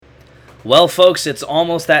Well, folks, it's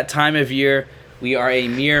almost that time of year. We are a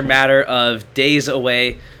mere matter of days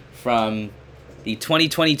away from the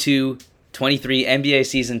 2022-23 NBA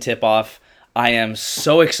season tip-off. I am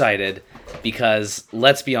so excited because,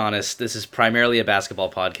 let's be honest, this is primarily a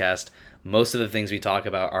basketball podcast. Most of the things we talk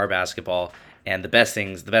about are basketball, and the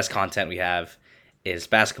best content we have is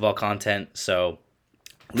basketball content. So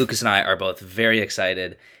Lucas and I are both very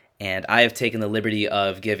excited, and I have taken the liberty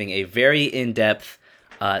of giving a very in-depth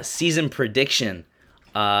season prediction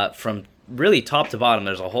from really top to bottom.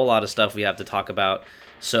 There's a whole lot of stuff we have to talk about.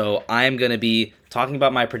 So I'm going to be talking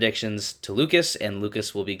about my predictions to Lucas, and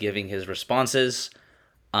Lucas will be giving his responses,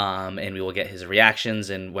 and we will get his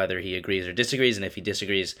reactions and whether he agrees or disagrees, and if he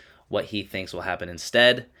disagrees, what he thinks will happen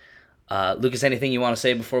instead. Lucas, anything you want to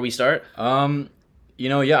say before we start?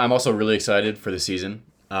 Yeah, I'm also really excited for the season.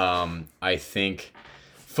 I think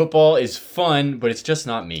football is fun, but it's just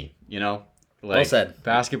not me, Like, well said.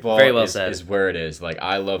 Basketball Very well said. is where it is. Like,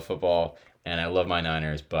 I love football, and I love my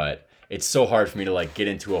Niners, but it's so hard for me to, get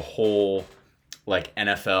into a whole,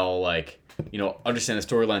 NFL, understand the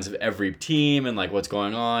storylines of every team and, what's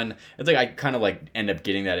going on. It's I kind of, end up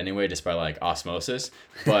getting that anyway just by, osmosis.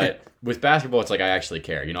 But with basketball, it's I actually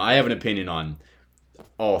care. I have an opinion on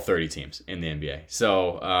all 30 teams in the NBA.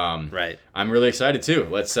 So, Right. I'm really excited too.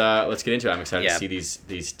 Let's get into it. I'm excited to see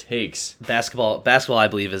these takes. Basketball, I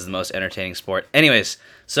believe, is the most entertaining sport. Anyways,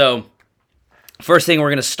 so first thing we're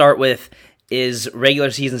going to start with is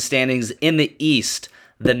regular season standings in the East.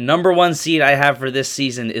 The number one seed I have for this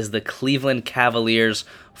season is the Cleveland Cavaliers,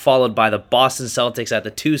 followed by the Boston Celtics at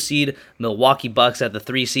the 2 seed, Milwaukee Bucks at the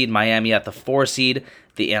 3 seed, Miami at the 4 seed,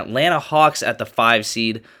 the Atlanta Hawks at the 5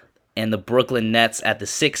 seed, and the Brooklyn Nets at the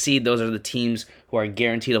 6 seed. Those are the teams who are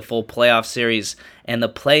guaranteed a full playoff series. And the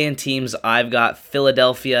play-in teams, I've got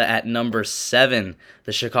Philadelphia at number 7,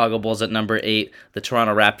 the Chicago Bulls at number 8, the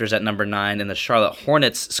Toronto Raptors at number 9, and the Charlotte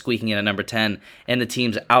Hornets squeaking in at number 10. And the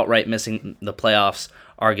teams outright missing the playoffs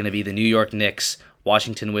are going to be the New York Knicks,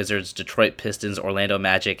 Washington Wizards, Detroit Pistons, Orlando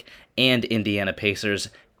Magic, and Indiana Pacers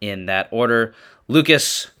in that order.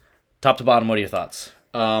 Lucas, top to bottom, what are your thoughts?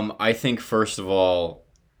 I think, first of all,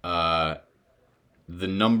 the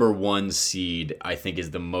number 1 seed, I think,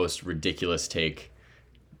 is the most ridiculous take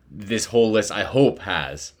this whole list, I hope,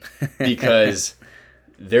 has. Because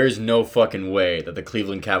there's no fucking way that the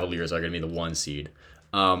Cleveland Cavaliers are going to be the 1 seed.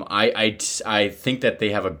 I think that they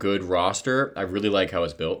have a good roster. I really like how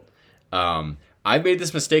it's built. I've made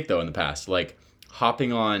this mistake, though, in the past.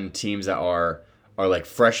 Hopping on teams that are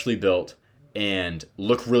freshly built and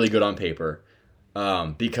look really good on paper.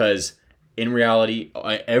 Because in reality,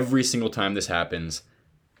 every single time this happens,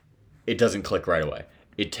 it doesn't click right away.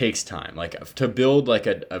 It takes time. To build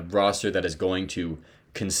a roster that is going to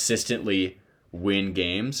consistently win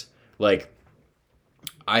games.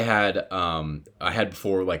 I had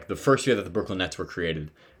before, the first year that the Brooklyn Nets were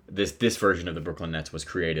created, this version of the Brooklyn Nets was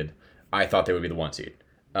created. I thought they would be the 1 seed,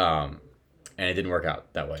 and it didn't work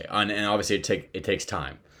out that way. And obviously, it takes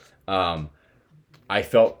time. I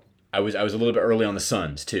felt I was a little bit early on the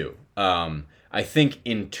Suns too. I think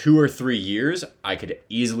in 2 or 3 years, I could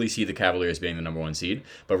easily see the Cavaliers being the number 1 seed.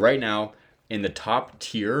 But right now, in the top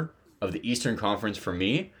tier of the Eastern Conference for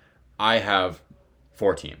me, I have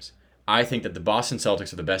 4 teams. I think that the Boston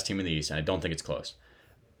Celtics are the best team in the East, and I don't think it's close.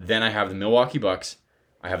 Then I have the Milwaukee Bucks,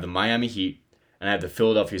 I have the Miami Heat, and I have the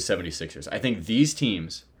Philadelphia 76ers. I think these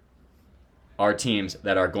teams are teams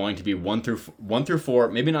that are going to be 1 through 4,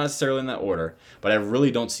 maybe not necessarily in that order, but I really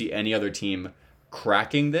don't see any other team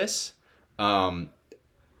cracking this. And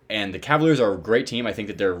the Cavaliers are a great team. I think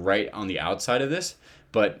that they're right on the outside of this.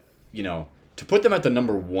 But, to put them at the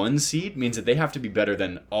number 1 seed means that they have to be better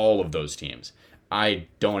than all of those teams. I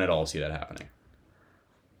don't at all see that happening.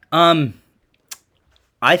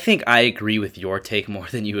 I think I agree with your take more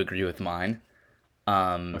than you agree with mine.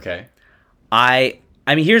 Okay. I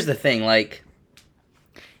mean, here's the thing.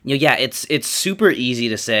 It's super easy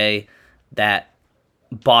to say that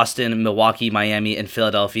Boston, Milwaukee, Miami, and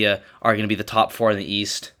Philadelphia are going to be the top 4 in the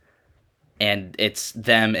East, and it's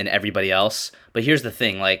them and everybody else. But here's the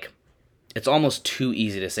thing, it's almost too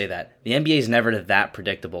easy to say that. The NBA is never that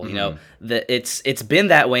predictable. Mm-hmm. It's been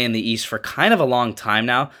that way in the East for kind of a long time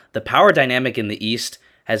now. The power dynamic in the East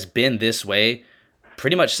has been this way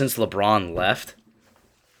pretty much since LeBron left,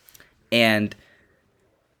 and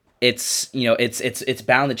it's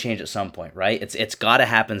bound to change at some point, right? It's got to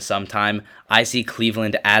happen sometime. I see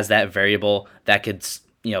Cleveland as that variable that could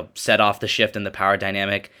set off the shift in the power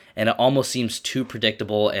dynamic, and it almost seems too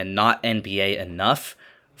predictable and not NBA enough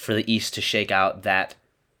for the East to shake out that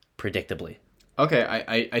predictably. Okay,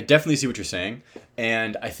 I definitely see what you're saying,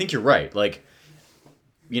 and I think you're right.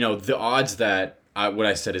 the odds that what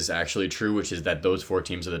I said is actually true, which is that those 4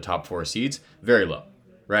 teams are the top 4 seeds, very low,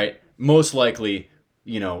 right? Most likely,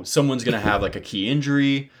 someone's going to have like a key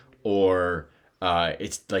injury, or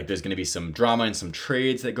it's like there's going to be some drama and some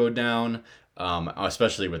trades that go down,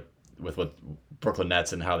 especially with what Brooklyn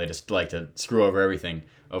Nets and how they just like to screw over everything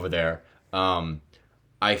over there.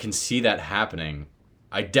 I can see that happening.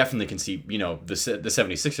 I definitely can see, the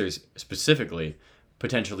 76ers specifically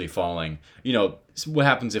potentially falling. What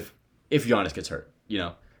happens if Giannis gets hurt,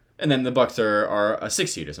 and then the Bucks are a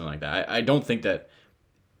 6 seed or something like that. I don't think that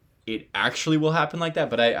it actually will happen like that,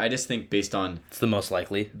 but I just think based on it's the most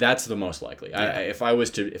likely. That's the most likely. Yeah. If I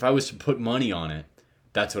was to put money on it,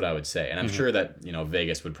 that's what I would say, and I'm sure that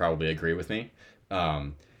Vegas would probably agree with me.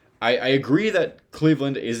 I agree that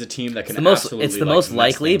Cleveland is a team that can absolutely. It's the most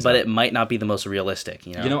likely, but it might not be the most realistic.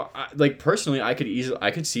 Personally, I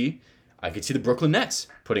could see the Brooklyn Nets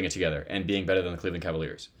putting it together and being better than the Cleveland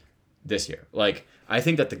Cavaliers this year. Like, I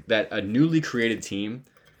think that a newly created team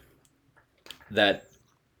that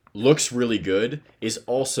looks really good is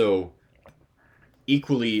also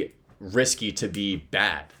equally risky to be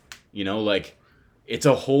bad. Like, it's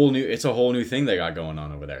a whole new thing they got going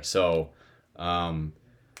on over there. So,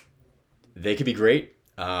 they could be great.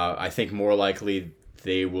 I think more likely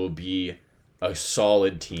they will be a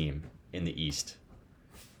solid team in the East.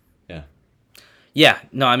 Yeah. Yeah.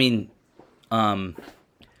 No, I mean,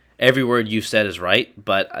 every word you said is right,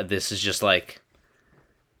 but this is just like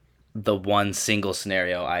the one single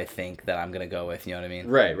scenario I think that I'm gonna go with. You know what I mean?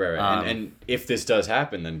 Right. And if this does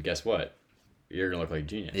happen, then guess what? You're gonna look like a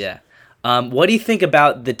genius. Yeah. What do you think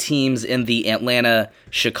about the teams in the Atlanta,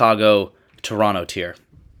 Chicago, Toronto tier?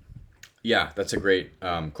 Yeah, that's a great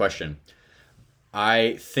question.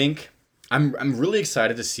 I think I'm really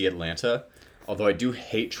excited to see Atlanta, although I do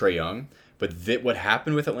hate Trae Young. But what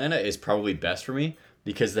happened with Atlanta is probably best for me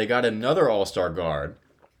because they got another All-Star guard,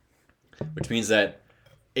 which means that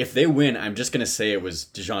if they win, I'm just going to say it was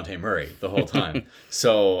DeJounte Murray the whole time.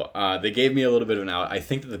 So they gave me a little bit of an out. I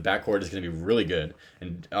think that the backcourt is going to be really good.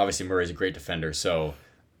 And obviously Murray's a great defender, so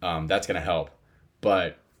that's going to help.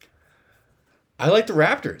 But I like the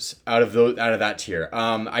Raptors out of that tier.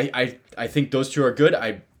 I think those two are good.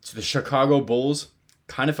 The Chicago Bulls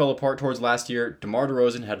kind of fell apart towards last year. DeMar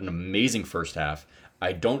DeRozan had an amazing first half.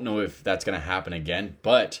 I don't know if that's going to happen again,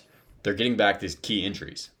 but they're getting back these key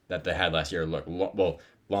injuries that they had last year. Look,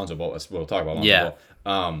 Lonzo Ball. We'll talk about Lonzo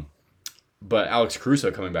Ball. But Alex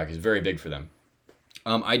Caruso coming back is very big for them.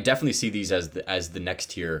 I definitely see these as the next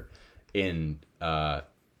tier in the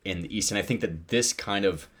East, and I think that this kind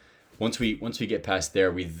of once we get past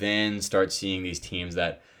there, we then start seeing these teams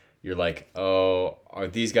that you're like, oh, are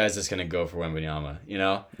these guys just gonna go for Wembanyama?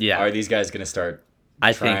 Yeah. Are these guys gonna start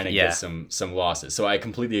trying to get some losses? So I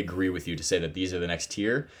completely agree with you to say that these are the next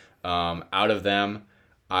tier. Out of them,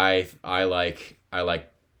 I like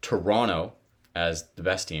Toronto as the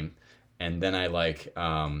best team, and then I like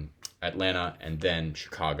Atlanta, and then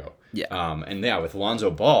Chicago. Yeah. With Lonzo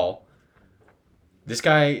Ball, this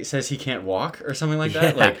guy says he can't walk or something like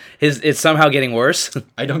that. Yeah. Like it's somehow getting worse.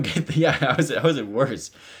 I don't get how is it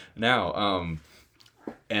worse now?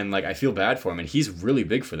 And like I feel bad for him, and he's really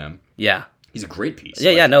big for them. Yeah. He's a great piece.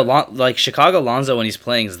 Yeah, like Chicago Lonzo when he's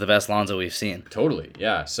playing is the best Lonzo we've seen. Totally,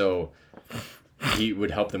 yeah. So he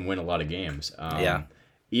would help them win a lot of games.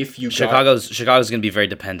 If you Chicago's going to be very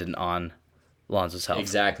dependent on Lonzo's health.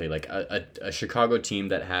 Exactly, like a Chicago team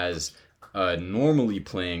that has normally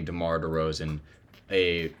playing DeMar DeRozan,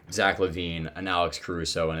 a Zach LaVine, an Alex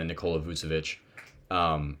Caruso, and a Nikola Vucevic.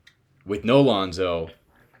 With no Lonzo,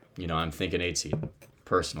 I'm thinking 8 seed.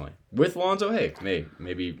 Personally, with Lonzo, hey,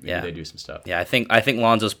 maybe they do some stuff. Yeah, I think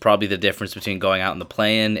Lonzo's probably the difference between going out in the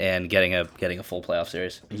play-in and getting a full playoff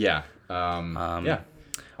series. Yeah, yeah.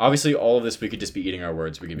 Obviously, all of this we could just be eating our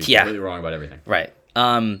words. We could be completely wrong about everything. Right.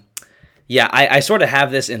 Yeah, I sort of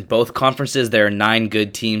have this in both conferences. There are 9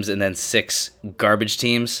 good teams and then 6 garbage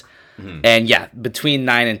teams, and yeah, between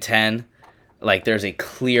 9 and 10, like there's a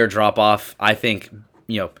clear drop off. I think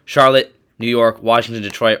Charlotte, New York, Washington,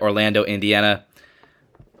 Detroit, Orlando, Indiana.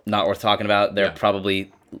 Not worth talking about. They're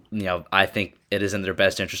probably, I think it is in their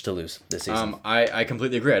best interest to lose this season. I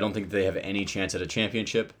completely agree. I don't think they have any chance at a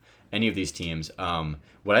championship, any of these teams.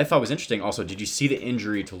 What I thought was interesting also, did you see the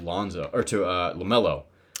injury to Lonzo, or to LaMelo?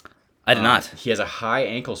 I did not. He has a high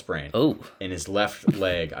ankle sprain in his left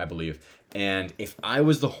leg, I believe. And if I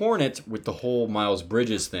was the Hornets with the whole Miles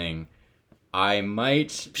Bridges thing, I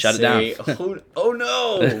might shut say, it down. oh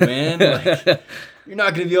no, man. Like, you're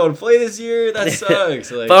not going to be able to play this year? That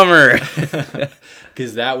sucks. Like, bummer.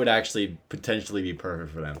 Because that would actually potentially be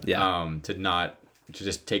perfect for them. Yeah. To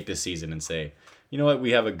just take this season and say, you know what,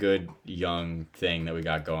 we have a good young thing that we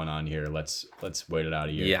got going on here. Let's wait it out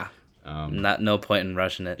a year. Yeah. No point in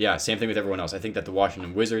rushing it. Yeah, same thing with everyone else. I think that the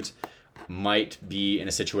Washington Wizards might be in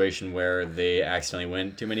a situation where they accidentally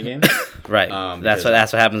win too many games. Right. That's what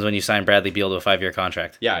happens when you sign Bradley Beal to a 5-year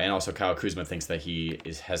contract. Yeah, and also Kyle Kuzma thinks that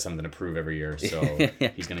has something to prove every year, so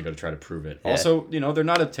he's going to go to try to prove it. Yeah. Also, they're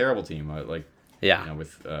not a terrible team. With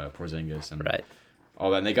Porzingis and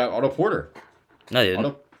all that. And they got Otto Porter. No, they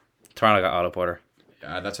didn't. Toronto got Otto Porter.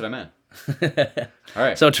 That's what I meant. All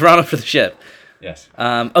right. So Toronto for the ship. Yes.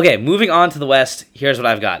 Okay, moving on to the West. Here's what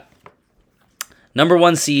I've got. Number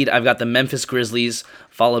 1 seed, I've got the Memphis Grizzlies,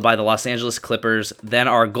 followed by the Los Angeles Clippers, then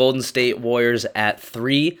our Golden State Warriors at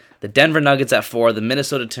 3, the Denver Nuggets at 4, the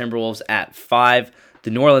Minnesota Timberwolves at 5,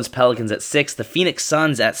 the New Orleans Pelicans at 6, the Phoenix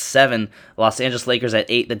Suns at 7, the Los Angeles Lakers at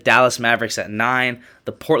 8, the Dallas Mavericks at 9,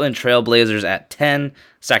 the Portland Trail Blazers at 10,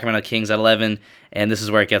 Sacramento Kings at 11, and this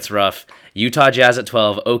is where it gets rough. Utah Jazz at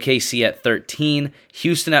 12, OKC at 13,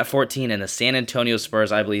 Houston at 14, and the San Antonio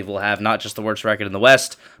Spurs, I believe, will have not just the worst record in the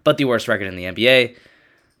West, but the worst record in the NBA,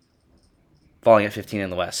 falling at 15 in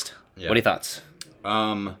the West. Yeah. What are your thoughts?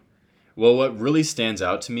 Well, what really stands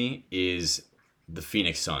out to me is the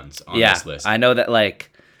Phoenix Suns on this list. I know that,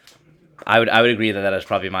 I would agree that is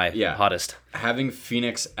probably my hottest. Having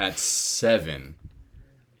Phoenix at 7,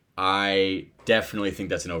 I definitely think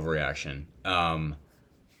that's an overreaction.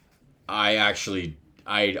 I honestly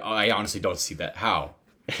don't see that. How?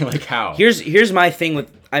 How? Here's my thing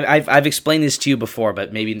with I've explained this to you before,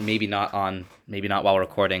 but maybe not while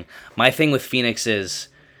recording. My thing with Phoenix is,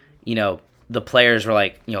 the players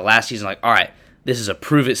were last season, all right, this is a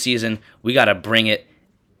prove it season. We got to bring it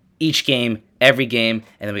each game, every game,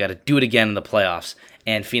 and then we got to do it again in the playoffs.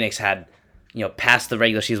 And Phoenix had, passed the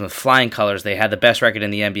regular season with flying colors. They had the best record in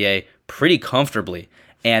the NBA pretty comfortably,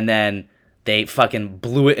 and then they fucking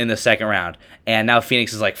blew it in the second round. And now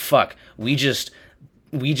Phoenix is fuck, we just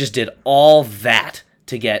did all that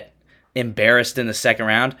to get embarrassed in the second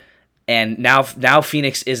round. And now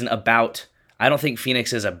Phoenix isn't about, I don't think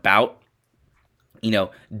Phoenix is about,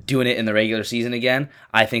 doing it in the regular season again.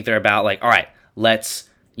 I think they're about all right, let's,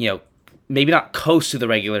 maybe not coast to the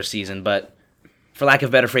regular season, but for lack of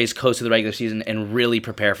a better phrase, coast to the regular season and really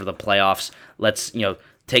prepare for the playoffs. Let's,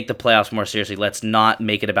 take the playoffs more seriously. Let's not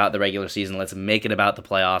make it about the regular season. Let's make it about the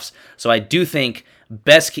playoffs. So I do think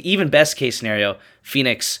best case scenario,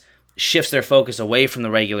 Phoenix shifts their focus away from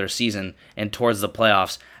the regular season and towards the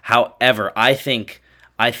playoffs. However, I think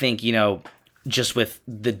just with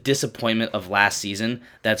the disappointment of last season,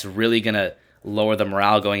 that's really going to lower the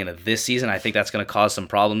morale going into this season. I think that's going to cause some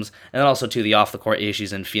problems. And then also, too, the off-the-court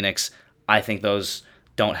issues in Phoenix, I think those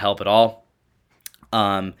don't help at all.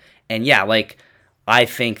 I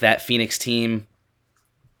think that Phoenix team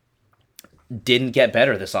didn't get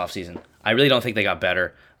better this offseason. I really don't think they got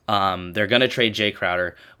better. They're going to trade Jay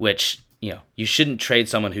Crowder, which, you shouldn't trade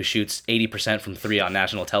someone who shoots 80% from 3 on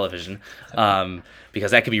national television,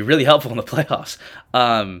 because that could be really helpful in the playoffs.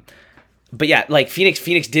 But yeah,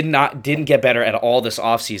 Phoenix didn't get better at all this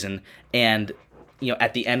offseason, and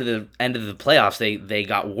at the end of the playoffs, they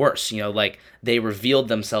got worse. They revealed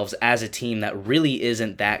themselves as a team that really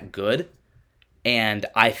isn't that good. And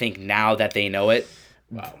I think now that they know it,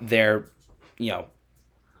 they're,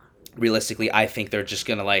 realistically, I think they're just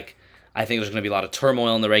gonna I think there's gonna be a lot of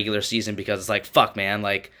turmoil in the regular season because it's fuck, man,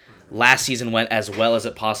 last season went as well as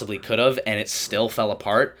it possibly could have, and it still fell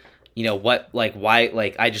apart.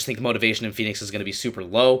 Why? I just think the motivation in Phoenix is gonna be super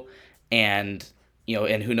low, and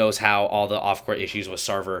and who knows how all the off-court issues with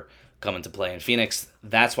Sarver come into play in Phoenix.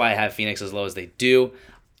 That's why I have Phoenix as low as they do.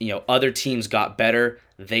 Other teams got better.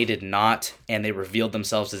 They did not, and they revealed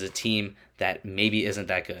themselves as a team that maybe isn't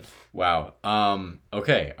that good. Wow.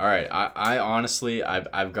 Okay. All right. I honestly,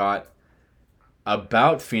 I've got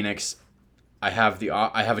about Phoenix. I have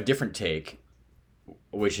a different take,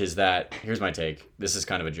 which is that here's my take. This is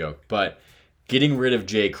kind of a joke, but getting rid of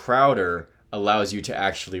Jay Crowder allows you to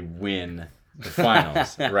actually win the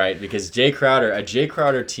finals, right? Because a Jay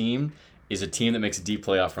Crowder team is a team that makes a deep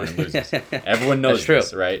playoff run and loses. Everyone knows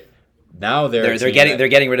this, right? Now they're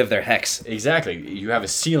getting rid of their hex. Exactly. You have a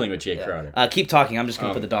ceiling with Jay Crowder. Keep talking. I'm just going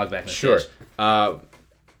to put the dog back in the Sure. cage.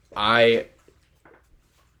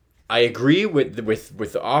 I agree with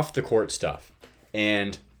the off the court stuff,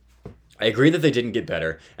 and I agree that they didn't get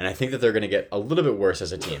better, and I think that they're going to get a little bit worse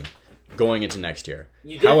as a team going into next year.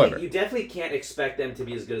 However, you definitely can't expect them to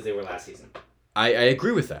be as good as they were last season. I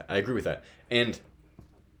agree with that. And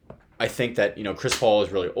I think that, Chris Paul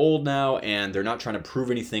is really old now, and they're not trying to prove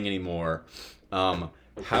anything anymore.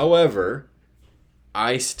 However,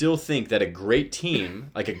 I still think that a great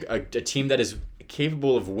team, a team that is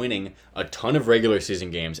capable of winning a ton of regular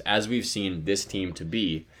season games, as we've seen this team to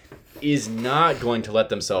be, is not going to let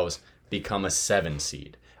themselves become a 7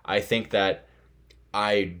 seed. I think that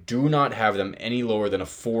I do not have them any lower than a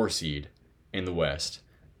 4 seed in the West.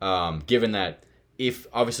 Given that if,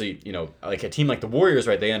 obviously, like a team like the Warriors,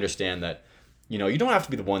 right, they understand that, you don't have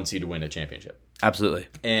to be the 1 seed to win a championship. Absolutely.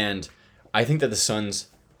 And I think that the Suns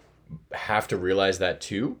have to realize that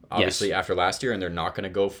too, obviously, after last year, and they're not going to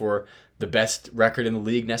go for the best record in the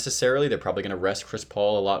league necessarily. They're probably going to rest Chris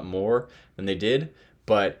Paul a lot more than they did.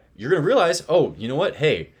 But you're going to realize, oh, you know what?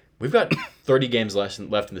 Hey, we've got 30 games left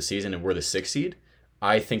in the season, and we're the 6th seed.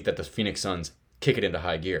 I think that the Phoenix Suns kick it into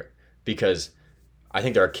high gear because I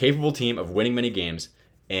think they're a capable team of winning many games,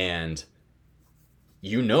 and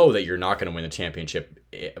you know that you're not going to win the championship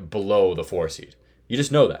below the 4 seed. You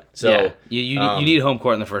just know that. So you need home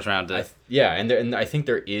court in the first round. And I think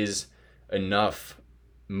there is enough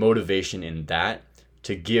motivation in that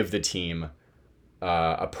to give the team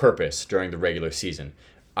a purpose during the regular season.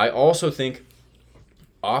 I also think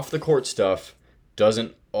off the court stuff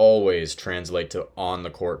doesn't always translate to on the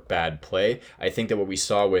court bad play. I think that what we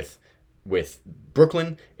saw with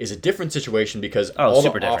Brooklyn is a different situation because all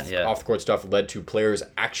the off the court stuff led to players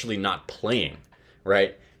actually not playing,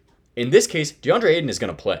 right? In this case, DeAndre Ayton is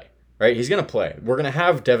going to play, right? He's going to play. We're going to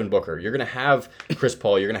have Devin Booker. You're going to have Chris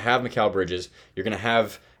Paul. You're going to have Mikal Bridges. You're going to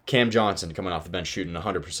have Cam Johnson coming off the bench shooting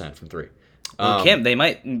 100% from 3. Cam, they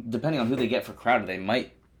might, depending on who they get for Crowder, they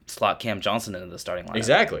might slot Cam Johnson into the starting lineup.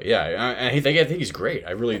 Exactly, yeah. And I think he's great.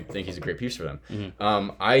 I really think he's a great piece for them.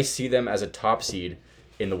 Mm-hmm. I see them as a top seed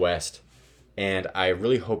in the West, and I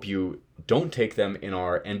really hope you don't take them in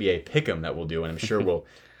our NBA pick'em that we'll do, and I'm sure we'll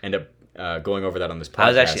end up going over that on this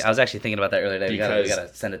podcast. I was actually thinking about that earlier today. We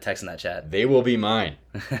gotta send a text in that chat. They will be mine.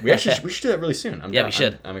 We should do that really soon. We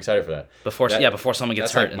should. I'm excited for that. Before someone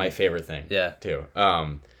gets hurt. That's my favorite thing. Yeah. Too.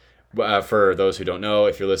 For those who don't know,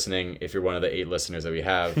 if you're listening, if you're one of the 8 listeners that we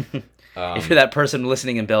have, if you're that person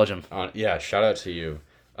listening in Belgium, shout out to you.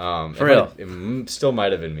 For real, it still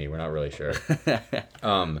might have been me. We're not really sure.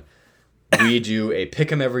 We do a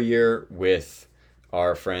pick'em every year with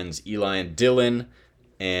our friends Eli and Dylan,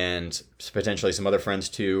 and potentially some other friends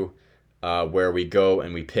too, where we go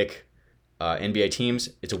and we pick NBA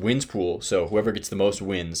teams. It's a wins pool, so whoever gets the most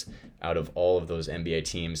wins out of all of those NBA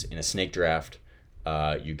teams in a snake draft,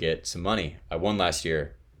 you get some money. I won last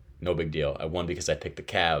year, no big deal. I won because I picked the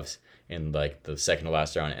Cavs in like the second to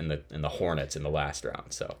last round and the Hornets in the last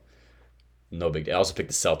round, so no big deal. I also picked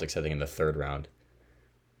the Celtics, I think, in the 3rd round.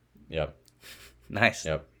 Yep. Nice.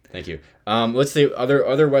 Yep. Thank you. Let's say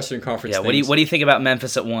other Western Conference. Yeah. Things. What do you think about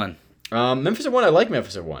Memphis at 1? Memphis at 1. I like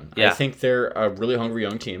Memphis at 1. Yeah. I think they're a really hungry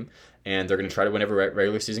young team, and they're going to try to win every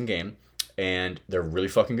regular season game, and they're really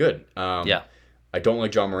fucking good. I don't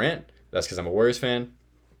like John Morant. That's because I'm a Warriors fan.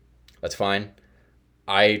 That's fine.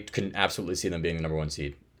 I can absolutely see them being the number 1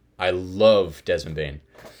 seed. I love Desmond Bane.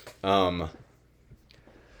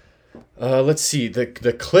 Let's see.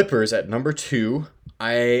 The Clippers at number 2.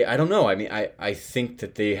 I don't know. I mean, I think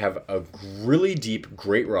that they have a really deep,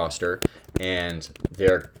 great roster, and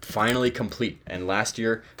they're finally complete. And last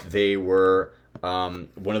year, they were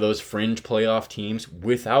one of those fringe playoff teams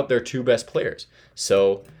without their 2 best players.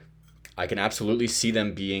 So I can absolutely see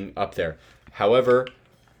them being up there. However,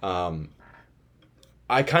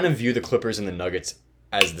 I kind of view the Clippers and the Nuggets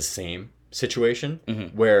as the same situation,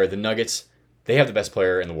 where the Nuggets, they have the best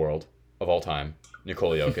player in the world of all time,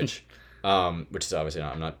 Nikola Jokic. Which is obviously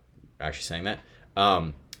not, I'm not actually saying that.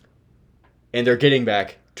 And they're getting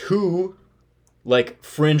back 2 like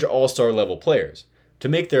fringe all-star level players to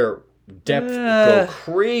make their depth go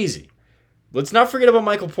crazy. Let's not forget about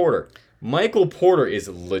Michael Porter. Michael Porter is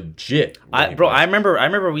legit. I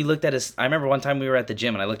remember we looked at his. I remember one time we were at the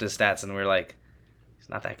gym and I looked at his stats and we were like, he's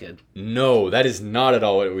not that good. No, that is not at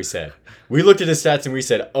all what we said. We looked at his stats and we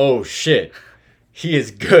said, oh shit. He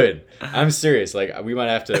is good. I'm serious. Like we might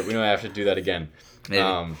have to do that again.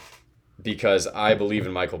 Maybe. Because I believe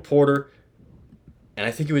in Michael Porter. And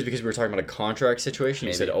I think it was because we were talking about a contract situation.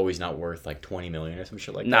 You said, oh, he's not worth like $20 million or some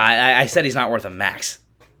shit like that. Nah, I said he's not worth a max.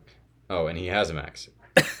 Oh, and he has a max.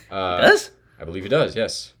 Does? I believe he does,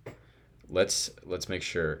 yes. Let's make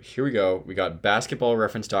sure. Here we go. We got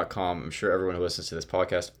basketballreference.com. I'm sure everyone who listens to this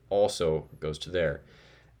podcast also goes to there.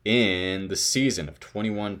 In the season of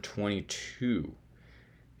 21-22.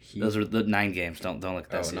 Those are the 9 games. Don't look at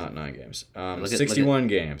that. Oh, season. not 9 games. 61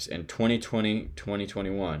 games in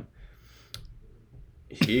 2020-2021.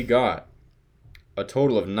 He got a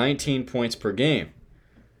total of 19 points per game,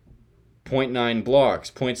 0.9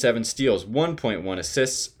 blocks, 0.7 steals, 1.1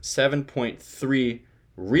 assists, 7.3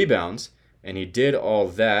 rebounds, and he did all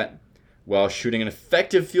that while shooting an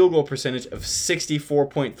effective field goal percentage of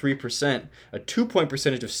 64.3%, a 2-point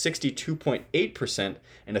percentage of 62.8%,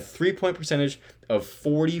 and a 3-point percentage of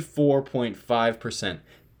 44.5%.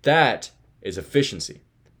 That is efficiency.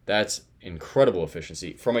 That's incredible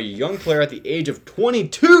efficiency. From a young player at the age of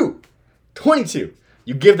 22,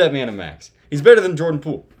 you give that man a max. He's better than Jordan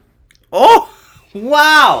Poole. Oh,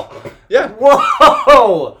 wow. Yeah.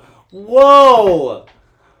 Whoa.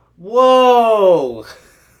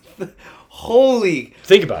 Holy.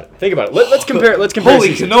 Think about it. Let's compare. Holy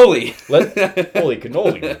seasons. cannoli. Holy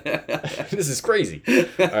cannoli. This is crazy.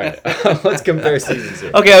 All right. Let's compare seasons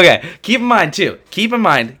here. Okay. Keep in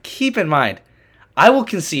mind. I will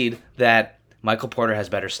concede that Michael Porter has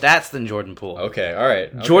better stats than Jordan Poole. Okay. All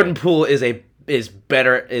right. Okay. Jordan Poole is a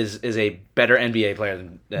better NBA player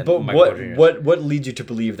than But Michael Porter Jr. what leads you to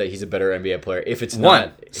believe that he's a better NBA player if it's One,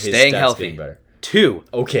 not his staying stats healthy. getting better? Two,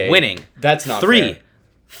 Okay. winning. That's not Three.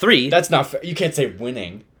 fair. That's not fair. You can't say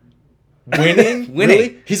winning. Winning? Winning.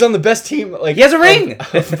 Really? He's on the best team. Like He has a ring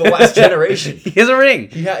of the last generation. He has a ring.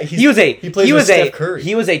 He was Steph Curry.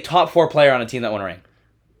 He was a top 4 player on a team that won a ring.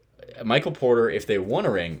 Michael Porter, if they won a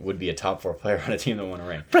ring, would be a top 4 player on a team that won a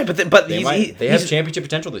ring. Right, but They have championship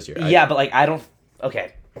potential this year. Yeah, but like I don't.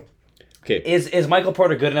 Okay. Okay. Is Michael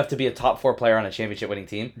Porter good enough to be a top 4 player on a championship winning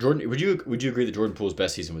team? Jordan, would you agree that Jordan Poole's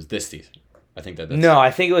best season was this season? I think that's No,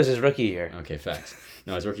 I think it was his rookie year. Okay, facts.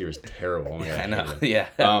 No, his rookie year was terrible. Oh my God, I know. hated him.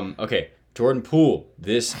 Yeah. Okay, Jordan Poole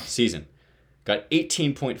this season got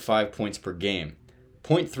 18.5 points per game,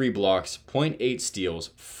 0.3 blocks, 0.8 steals,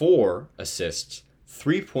 4 assists,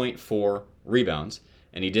 3.4 rebounds,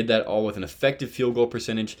 and he did that all with an effective field goal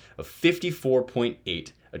percentage of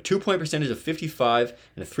 54.8, a 2-point percentage of 55,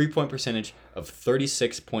 and a 3-point percentage of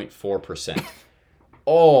 36.4%.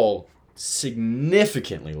 All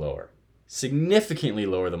significantly lower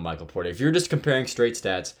than Michael Porter. If you're just comparing straight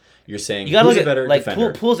stats, you're saying You gotta who's look a better at like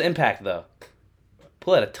defender? Poole's impact though.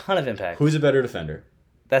 Poole had a ton of impact. Who's a better defender?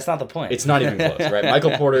 That's not the point. It's not even close, right?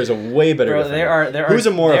 Michael Porter is a way better Bro, defender. there are Who's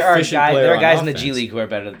a more efficient player There are guys on in the G offense? League who are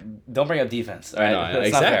better. Don't bring up defense. All right? I know, That's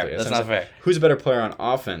exactly. not fair. That's not fair. Who's a better player on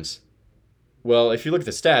offense? Well, if you look at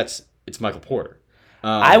the stats, it's Michael Porter.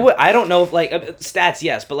 I don't know if like stats,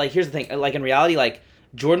 yes, but like here's the thing. Like in reality, like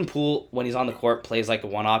Jordan Poole when he's on the court plays like a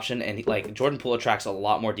one option, and like Jordan Poole attracts a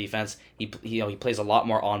lot more defense. He plays a lot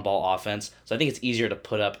more on ball offense. So I think it's easier to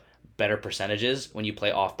put up better percentages when you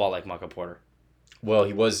play off ball like Michael Porter. Well,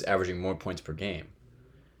 he was averaging more points per game.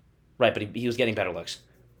 Right, but he was getting better looks.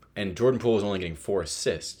 And Jordan Poole was only getting 4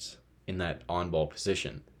 assists in that on-ball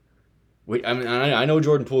position. I know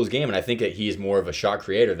Jordan Poole's game, and I think that he is more of a shot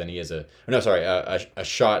creator than he is a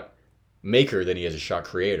shot maker than he is a shot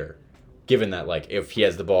creator. Given that, like, if he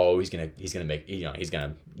has the ball, he's gonna make, he's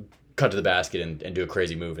gonna cut to the basket and do a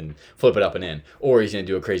crazy move and flip it up and in, or he's gonna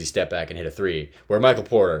do a crazy step back and hit a 3. Where Michael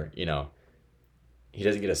Porter, he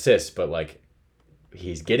doesn't get assists, but like,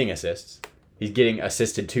 he's getting assists. He's getting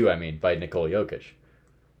assisted too, by Nikola Jokic,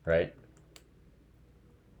 right?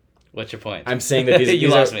 What's your point? I'm saying that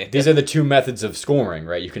these are the two methods of scoring,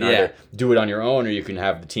 right? You can either Yeah. do it on your own or you can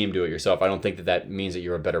have the team do it yourself. I don't think that means that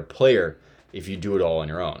you're a better player if you do it all on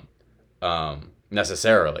your own,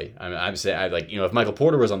 necessarily. I'm saying, if Michael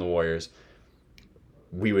Porter was on the Warriors,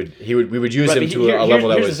 we would use him to a level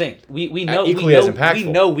that was here's the thing. We know equally as impactful.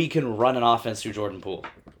 We know we can run an offense through Jordan Poole.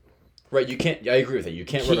 Right, you can't. I agree with that. You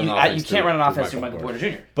can't run an offense. You can't run an offense through Michael Porter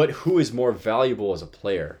Jr. But who is more valuable as a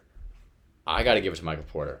player? I got to give it to Michael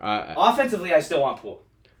Porter. Offensively, I still want Poole.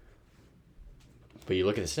 But you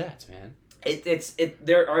look at the stats, man.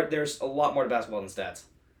 There's a lot more to basketball than stats.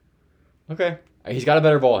 Okay, he's got a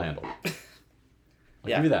better ball handle. I'll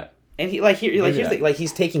give you that. And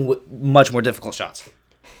he's taking much more difficult shots.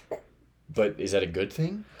 But is that a good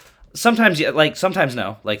thing? Sometimes sometimes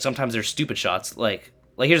no. Like sometimes there's stupid shots. Like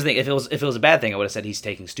here's the thing. If it was a bad thing, I would have said he's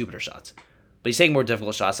taking stupider shots. But he's taking more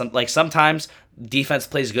difficult shots. Sometimes defense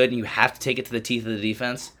plays good and you have to take it to the teeth of the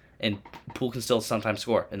defense, and Poole can still sometimes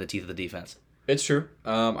score in the teeth of the defense. It's true.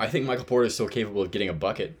 I think Michael Porter is still capable of getting a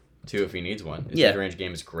bucket too if he needs one. His mid-range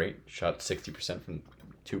game is great. Shot 60% from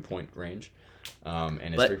 2-point range, and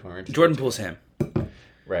his 3-point range. Jordan Poole's him.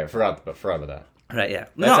 Right, I forgot about that. Right, yeah.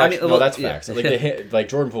 That's facts. Like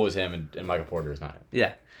Jordan Poole is him, and Michael Porter is not him.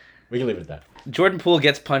 Yeah. We can leave it at that. Jordan Poole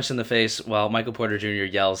gets punched in the face while Michael Porter Jr.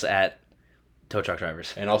 yells at tow truck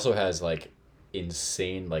drivers. And also has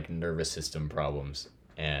insane nervous system problems,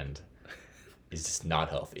 and he's just not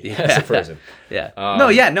healthy as a person. Yeah.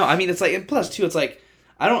 It's and plus too, it's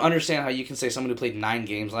I don't understand how you can say someone who played 9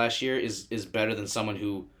 games last year is better than someone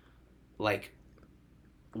who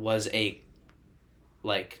was a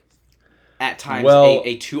at times Well,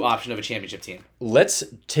 a two option of a championship team. Let's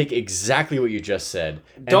take exactly what you just said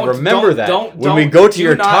and Don't- remember don't- that don't- when we don't- go to do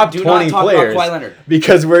your not- top do not 20 talk about players. Kawhi Leonard.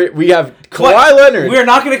 Because we have Kawhi But Leonard we're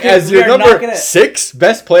not gonna- as we your are not number gonna- 6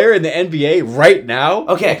 best player in the NBA right now.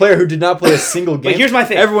 Okay. A player who did not play a single game. But here's my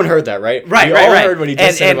thing. Everyone heard that, right? Right, we right, all right. heard what he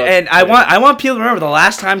just said about and I want people to remember the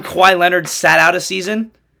last time Kawhi Leonard sat out a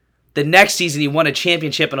season, the next season he won a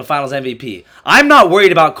championship and a Finals MVP. I'm not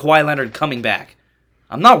worried about Kawhi Leonard coming back.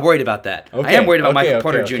 I'm not worried about that. I Okay, am worried about okay, Michael okay,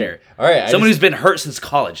 Porter okay. Jr. All right, Someone who's been hurt since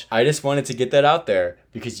college. I just wanted to get that out there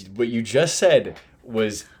because what you just said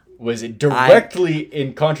was directly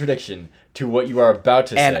in contradiction to what you are about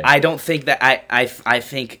to And say. I don't think that I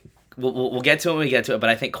think we'll get to it when we get to it, but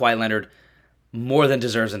I think Kawhi Leonard more than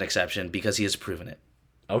deserves an exception because he has proven it.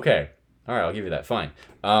 Okay. All right, I'll give you that. Fine.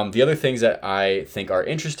 The other things that I think are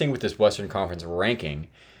interesting with this Western Conference ranking,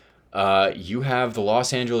 you have the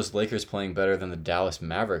Los Angeles Lakers playing better than the Dallas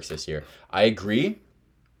Mavericks this year. I agree.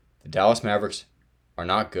 The Dallas Mavericks are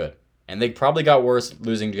not good. And they probably got worse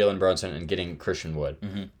losing Jalen Brunson and getting Christian Wood.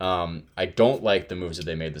 Mm-hmm. I don't like the moves that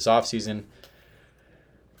they made this offseason.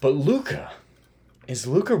 But Luka, is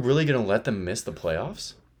Luka really going to let them miss the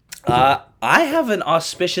playoffs? I have an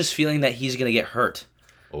auspicious feeling that he's going to get hurt.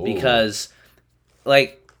 Ooh. Because,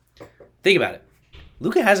 think about it.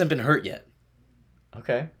 Luka hasn't been hurt yet.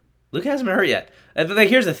 Okay. Luka hasn't been hurt yet. And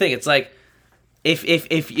here's the thing. It's like,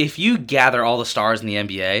 if you gather all the stars in the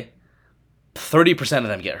NBA, 30% of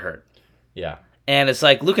them get hurt. Yeah. And it's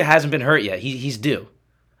like Luka hasn't been hurt yet. He's due.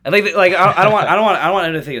 And I don't want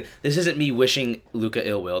anyone to think this isn't me wishing Luka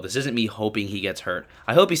ill will. This isn't me hoping he gets hurt.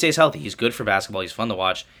 I hope he stays healthy. He's good for basketball. He's fun to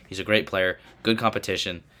watch. He's a great player. Good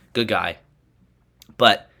competition. Good guy.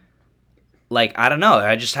 But I don't know.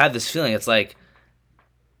 I just have this feeling. It's like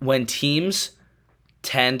when teams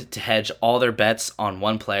tend to hedge all their bets on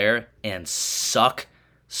one player and suck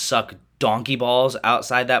donkey balls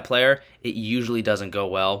outside that player, it usually doesn't go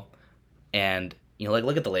well. And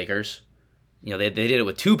look at the Lakers. They did it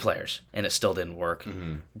with 2 players, and it still didn't work.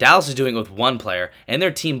 Mm-hmm. Dallas is doing it with 1 player, and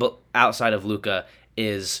their team outside of Luka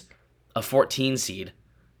is a 14 seed,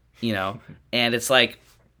 and it's like,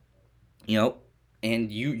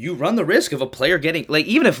 and you run the risk of a player getting,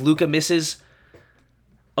 even if Luka misses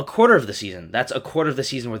a quarter of the season, that's a quarter of the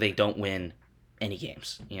season where they don't win any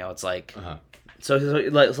games. It's like, so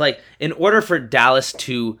it's like, in order for Dallas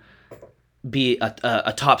to be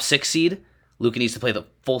a top 6 seed, Luka needs to play the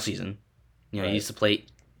full season. Right. He needs to play,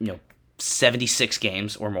 76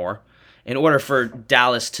 games or more. In order for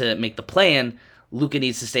Dallas to make the play-in, Luka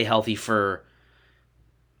needs to stay healthy for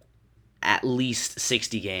at least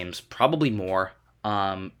 60 games, probably more.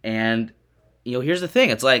 And here's the thing: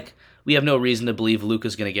 it's like we have no reason to believe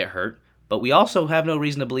Luka's going to get hurt, but we also have no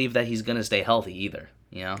reason to believe that he's going to stay healthy either.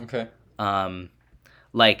 Okay.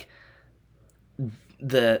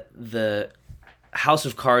 The house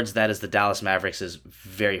of cards that is the Dallas Mavericks is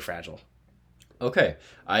very fragile. Okay,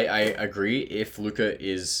 I agree. If Luka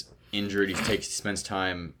is injured, he spends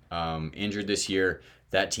time injured this year,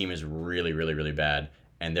 that team is really, really, really bad,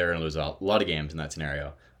 and they're going to lose a lot of games in that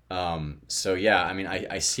scenario. So, yeah, I mean,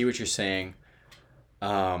 I see what you're saying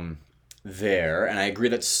there, and I agree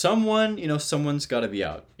that someone's got to be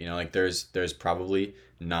out. There's probably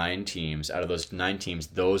 9 teams. Out of those 9 teams,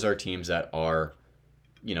 those are teams that are,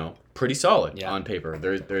 pretty solid on paper.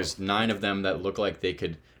 There's 9 of them that look like they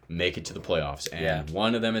could make it to the playoffs, and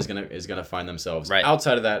one of them is gonna find themselves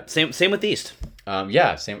outside of that. Same with the East.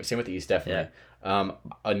 Same with the East, definitely. Yeah.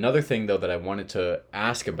 Another thing though that I wanted to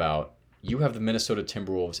ask about, you have the Minnesota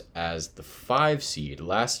Timberwolves as the 5 seed.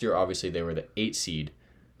 Last year, obviously, they were the 8 seed,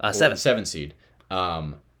 7 seed,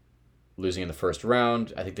 losing in the first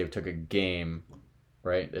round. I think they took a game,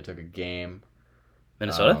 right? They took a game.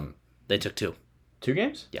 Minnesota. They took 2. 2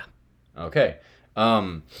 games? Yeah. Okay.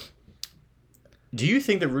 Do you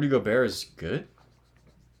think that Rudy Gobert is good?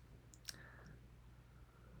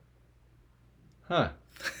 Huh.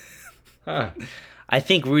 I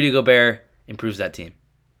think Rudy Gobert improves that team.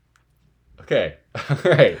 Okay. All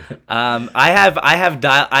right.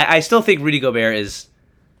 I still think Rudy Gobert is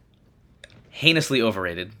heinously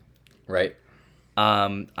overrated. Right.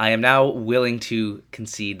 I am now willing to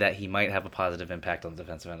concede that he might have a positive impact on the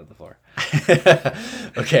defensive end of the floor.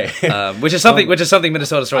 Okay. Which is something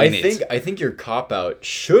Minnesota sorely needs. I think your cop out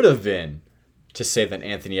should have been to say that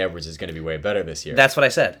Anthony Edwards is going to be way better this year. That's what I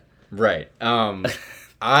said. Right.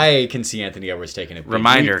 I can see Anthony Edwards taking a big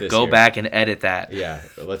reminder. Leap this Go year. back and edit that. Yeah,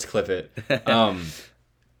 let's clip it.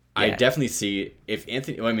 I definitely see if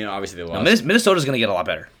Anthony. Well, I mean, obviously they lost. Minnesota's going to get a lot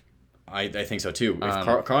better. I think so too. If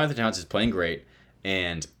Karl Anthony Towns is playing great,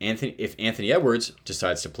 and if Anthony Edwards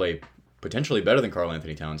decides to play potentially better than Karl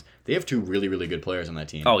Anthony Towns. They have two really, really good players on that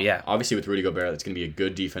team. Oh, yeah. Obviously, with Rudy Gobert, that's going to be a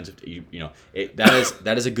good defensive.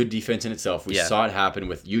 That is a good defense in itself. We saw it happen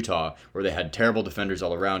with Utah, where they had terrible defenders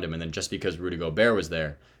all around him, and then just because Rudy Gobert was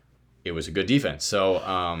there, it was a good defense. So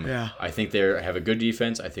I think they have a good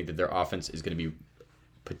defense. I think that their offense is going to be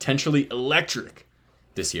potentially electric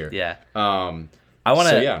this year. Yeah. I want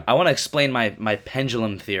to explain my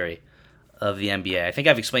pendulum theory of the NBA. I think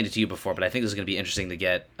I've explained it to you before, but I think this is going to be interesting to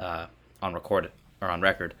get on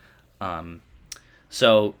record.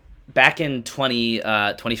 So back in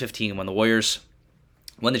 2015, when the Warriors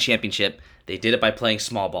won the championship, they did it by playing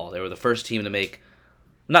small ball. They were the first team to make,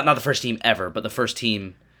 not the first team ever, but the first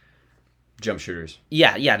team. Jump shooters.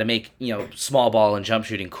 Yeah, to make small ball and jump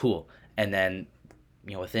shooting cool. And then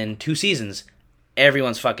within 2 seasons,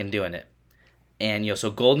 everyone's fucking doing it. And so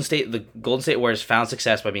the Golden State Warriors found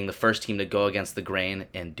success by being the first team to go against the grain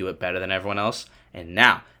and do it better than everyone else. And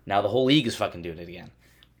now the whole league is fucking doing it again.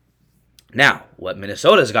 Now, what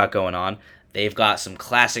Minnesota's got going on, they've got some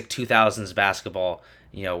classic 2000s basketball,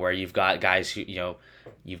 where you've got guys who,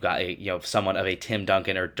 you've got somewhat of a Tim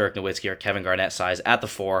Duncan or Dirk Nowitzki or Kevin Garnett size at the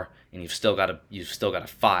 4, and you've still got a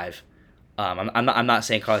 5. I'm not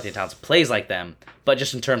saying Karl Anthony Towns plays like them, but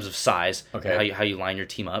just in terms of size, okay, how you line your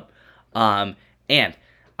team up. And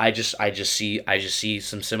I just see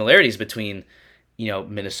some similarities between,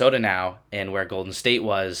 Minnesota now and where Golden State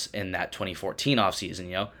was in that 2014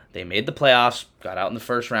 offseason. They made the playoffs, got out in the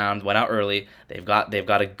first round, went out early. They've got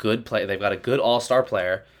a good they've got a good all-star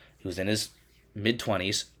player who's in his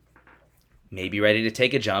mid-20s, maybe ready to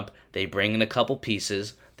take a jump. They bring in a couple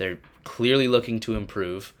pieces. They're clearly looking to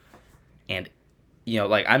improve. And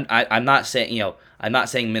I'm not saying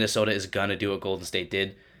Minnesota is gonna do what Golden State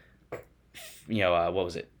did. What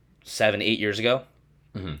was it, 7-8 years ago?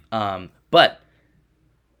 Mm-hmm. But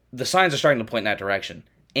the signs are starting to point in that direction.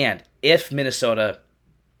 And if Minnesota,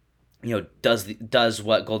 does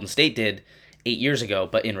what Golden State did 8 years ago,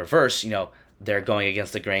 but in reverse, they're going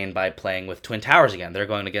against the grain by playing with Twin Towers again. They're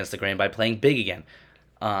going against the grain by playing big again.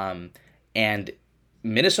 And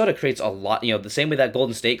Minnesota creates a lot, the same way that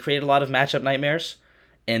Golden State created a lot of matchup nightmares.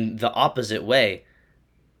 And the opposite way,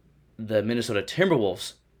 the Minnesota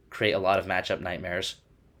Timberwolves create a lot of matchup nightmares,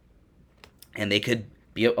 and they could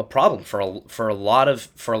be a problem for a lot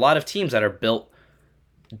of teams that are built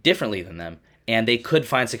differently than them, and they could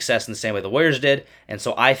find success in the same way the Warriors did. And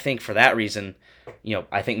so I think for that reason,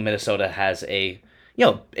 I think Minnesota has it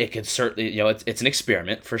could certainly, it's an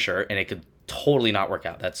experiment for sure, and it could totally not work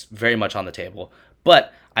out. That's very much on the table.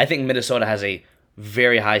 But I think Minnesota has a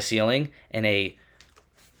very high ceiling and a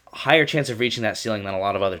higher chance of reaching that ceiling than a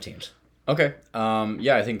lot of other teams. Okay.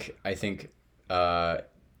 I think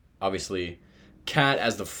obviously Cat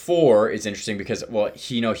as the 4 is interesting because,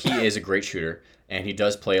 he is a great shooter and he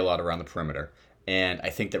does play a lot around the perimeter. And I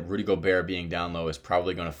think that Rudy Gobert being down low is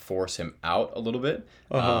probably going to force him out a little bit.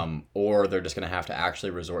 Or they're just going to have to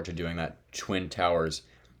actually resort to doing that Twin Towers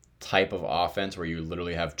type of offense where you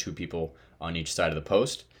literally have 2 people on each side of the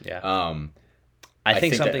post. Yeah. I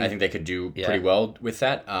think they could do pretty well with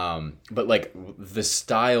that. But the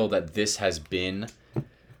style that this has been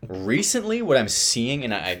recently, what I'm seeing,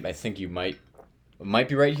 and I think you might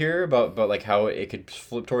be right here about how it could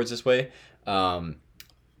flip towards this way.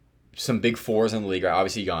 Some big 4s in the league are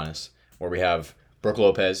obviously Giannis, where we have Brook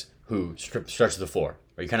Lopez who stretches the floor,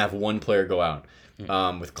 or you kind of have one player go out.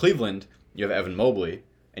 With Cleveland, you have Evan Mobley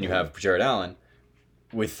and you have Jared Allen.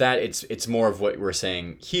 With that, it's more of what we're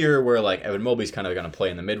saying here, where Evan Mobley's kind of going to play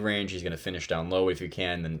in the mid range. He's going to finish down low if he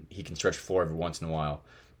can, then he can stretch the floor every once in a while.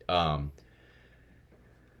 I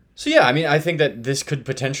think that this could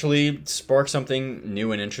potentially spark something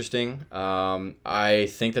new and interesting. I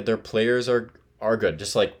think that their players are good.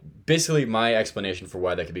 Just basically my explanation for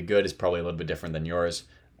why they could be good is probably a little bit different than yours.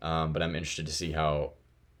 But I'm interested to see how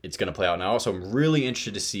it's going to play out. And I also am really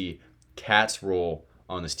interested to see Cat's role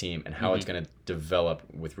on this team and how it's going to develop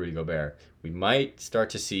with Rudy Gobert. We might start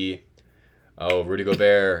to see, Rudy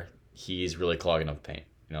Gobert, he's really clogging up the paint.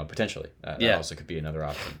 Potentially. That also could be another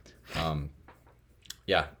option.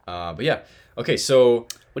 Okay, so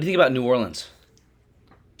what do you think about New Orleans?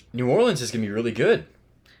 New Orleans is going to be really good.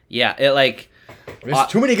 Yeah, there's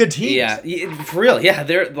too many good teams. Yeah, for real. Yeah,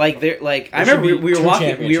 they're I remember we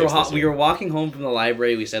were walking home from the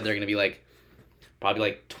library. We said they're going to be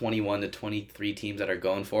probably 21 to 23 teams that are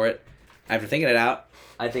going for it. After thinking it out,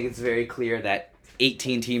 I think it's very clear that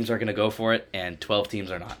 18 teams are going to go for it and 12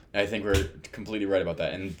 teams are not. I think we're completely right about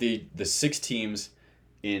that. And the 6 teams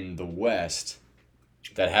in the West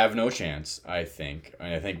that have no chance, I think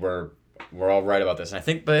we're all right about this. And I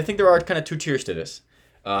think there are kind of 2 tiers to this.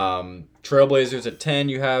 Trailblazers at 10,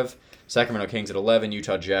 you have Sacramento Kings at 11,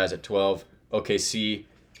 Utah Jazz at 12, OKC,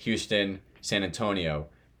 Houston, San Antonio.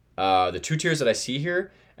 The two tiers that I see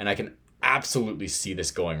here, and I can absolutely see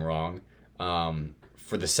this going wrong,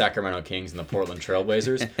 for the Sacramento Kings and the Portland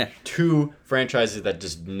Trailblazers, two franchises that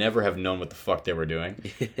just never have known what the fuck they were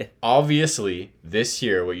doing. Obviously, this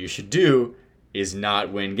year, what you should do is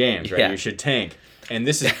not win games, right? Yeah. You should tank. And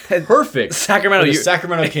this is perfect Sacramento, for the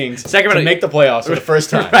Sacramento Kings Sacramento, to make the playoffs for the first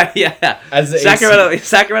time. Right, yeah. As the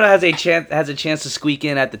Sacramento has a chance to squeak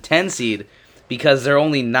in at the 10 seed because there are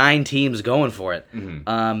only 9 teams going for it.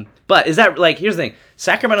 Mm-hmm. But is that, like, here's the thing.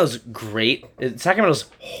 Sacramento's great. Sacramento's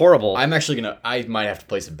horrible. I might have to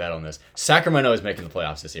place a bet on this. Sacramento is making the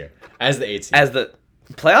playoffs this year as the 8th seed. As the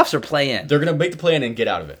playoffs or play in? They're gonna make the play in and get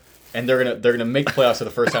out of it. And they're gonna make the playoffs for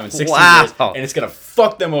the first time in 16 Wow. years, and it's gonna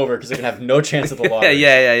fuck them over because they're gonna have no chance at the lottery.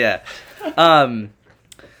 Yeah.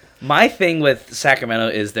 My thing with Sacramento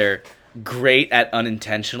is they're great at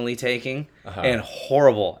unintentionally taking and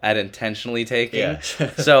horrible at intentionally taking. Yeah.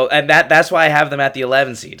 So and that's why I have them at the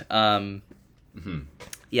 11 seed.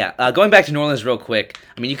 Yeah. Going back to New Orleans real quick.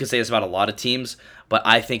 I mean, you could say this about a lot of teams, but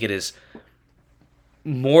I think it is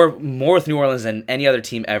more with New Orleans than any other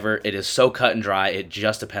team ever. It is so cut and dry. It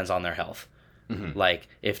just depends on their health. Like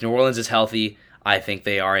if New Orleans is healthy, I think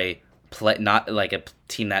they are not like a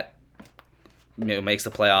team that makes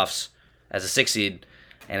the playoffs as a 6 seed.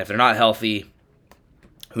 And if they're not healthy,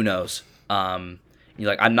 who knows? I'm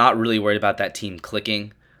not really worried about that team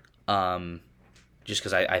clicking, just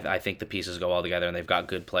because I think the pieces go all together and they've got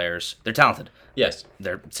good players. They're talented. Yes.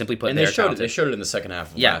 They're simply put. And they showed it in the second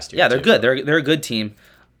half of last year. Yeah, they're too, good. so. They're a good team.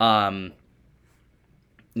 The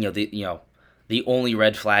only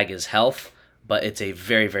red flag is health, but it's a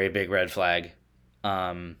very, very big red flag.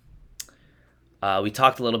 We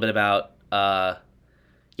talked a little bit about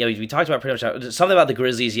we talked about pretty much something about the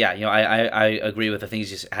Grizzlies. Yeah, I agree with the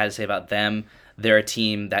things you had to say about them. They're a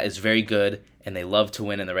team that is very good and they love to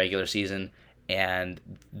win in the regular season, and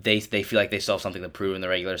they feel like they still have something to prove in the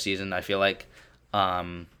regular season. I feel like,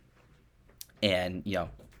 and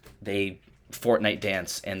they Fortnite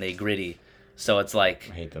dance and they gritty, so it's like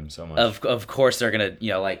I hate them so much. Of course they're gonna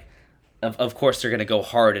Of course they're going to go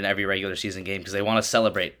hard in every regular season game because they want to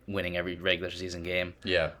celebrate winning every regular season game.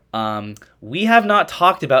 Yeah. We have not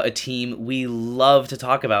talked about a team we love to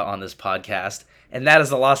talk about on this podcast, and that is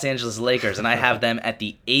the Los Angeles Lakers, and I have them at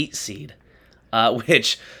the 8 seed,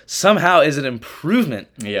 which somehow is an improvement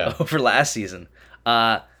over last season.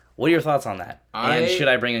 What are your thoughts on that? And should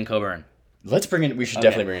I bring in Coburn? We should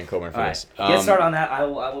definitely bring in Coburn for this. Get started on that. I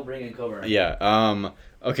will bring in Coburn. Yeah.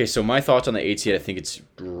 Okay, so my thoughts on the 8 seed, I think it's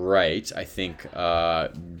right. I think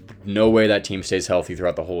no way that team stays healthy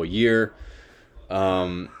throughout the whole year.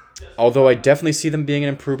 Although I definitely see them being an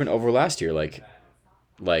improvement over last year.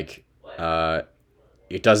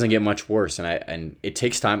 It doesn't get much worse, and it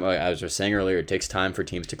takes time. Like I was just saying earlier, it takes time for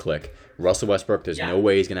teams to click. Russell Westbrook, there's no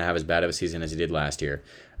way he's going to have as bad of a season as he did last year.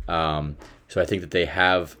 So I think that they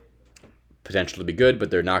have potential to be good,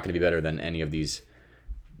 but they're not going to be better than any of these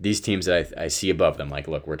teams that I see above them. Like,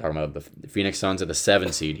 look, we're talking about the Phoenix Suns at the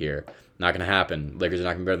 7 seed here. Not going to happen. Lakers are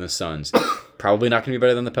not going to be better than the Suns. Probably not going to be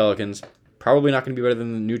better than the Pelicans. Probably not going to be better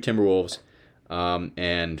than the new Timberwolves.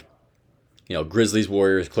 And Grizzlies,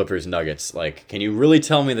 Warriors, Clippers, Nuggets. Like, can you really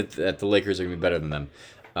tell me that the Lakers are going to be better than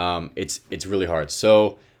them? It's really hard.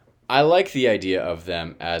 So I like the idea of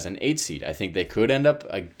them as an 8 seed. I think they could end up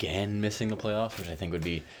again missing the playoffs, which I think would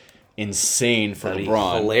be insane for That'd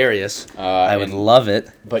LeBron. Be hilarious. I would love it.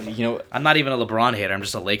 But I'm not even a LeBron hater. I'm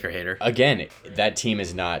just a Laker hater. Again, that team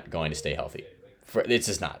is not going to stay healthy. It's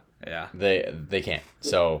just not. Yeah. They can't.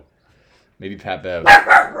 So maybe Pat Bev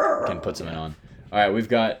can put something on. All right, we've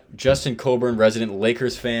got Justin Coburn, resident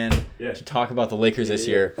Lakers fan, to talk about the Lakers this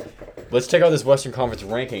year. Let's check out this Western Conference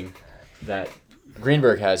ranking that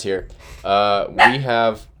Greenberg has here. We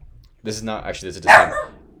have this is December.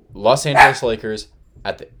 Los Angeles Lakers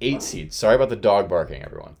at the 8 seed. Sorry about the dog barking,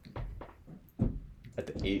 everyone. At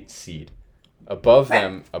the 8 seed. Above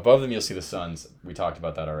them, you'll see the Suns. We talked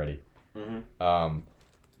about that already. Mm-hmm.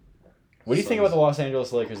 What do you think about the Los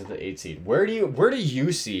Angeles Lakers at the 8 seed? Where do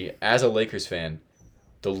you see, as a Lakers fan,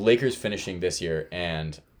 the Lakers finishing this year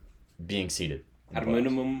and being seeded? At a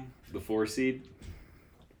minimum, the 4 seed.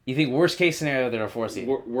 You think worst case scenario they're a 4 seed?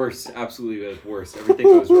 Worse, absolutely worse. Everything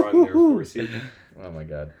goes wrong. They're a 4 seed. Oh my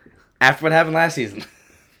god. After what happened last season.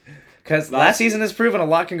 Because last season has proven a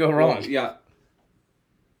lot can go wrong. Well, yeah.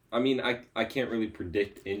 I mean, I can't really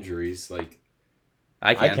predict injuries. Like,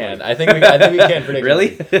 I can. I think we can predict.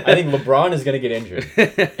 Really? I think LeBron is going to get injured,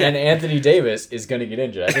 and Anthony Davis is going to get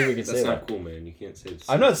injured. I think we can say that. That's not cool, man. You can't say.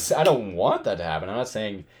 I don't want that to happen. I'm not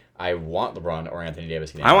saying. I want LeBron or Anthony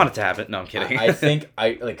Davis. I want it to happen. No, I'm kidding. I think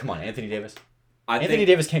come on, Anthony Davis. Anthony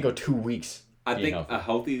Davis can't go 2 weeks. I think a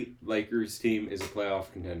healthy Lakers team is a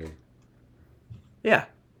playoff contender. Yeah.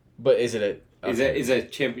 But is it Is a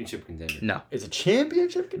championship contender? No. Is a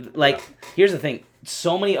championship contender? Like, here's the thing.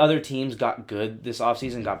 So many other teams got good this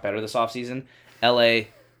offseason, got better this offseason. LA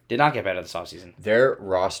did not get better this offseason. Their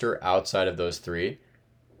roster outside of those three.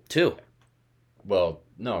 2. Well,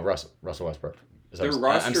 no, Russell Westbrook. Their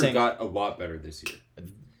roster got a lot better this year.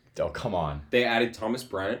 Oh, come on. They added Thomas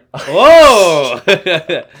Bryant. Whoa!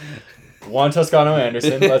 Juan Toscano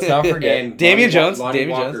Anderson, let's not forget. And Damian Jones. Lonnie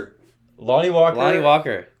Damian Walker. Jones. Lonnie Walker. Lonnie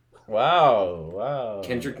Walker. Wow.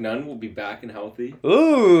 Kendrick Nunn will be back and healthy.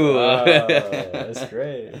 Ooh. Wow, that's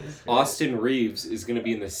great. Austin Reeves is going to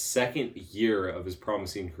be in the second year of his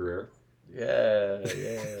promising career. Yeah.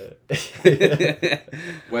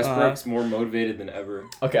 Westbrook's more motivated than ever.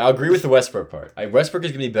 Okay, I'll agree with the Westbrook part. Westbrook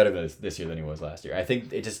is going to be better this year than he was last year. I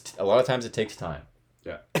think it just, a lot of times it takes time.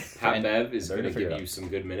 Yeah. Pat Bev is they're going to gonna figure give it you out. some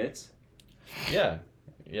good minutes. Yeah.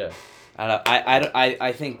 I don't know.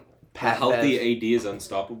 I think A Pat healthy Bev, AD is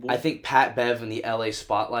unstoppable. I think Pat Bev in the LA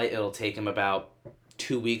spotlight, it'll take him about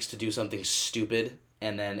 2 weeks to do something stupid,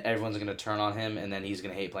 and then everyone's going to turn on him, and then he's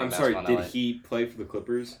going to hate playing I'm sorry, basketball in did LA. he play for the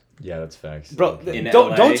Clippers? Yeah, that's facts. Bro, In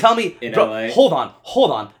don't LA? tell me. In Bro, LA? hold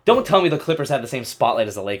on. Don't tell me the Clippers have the same spotlight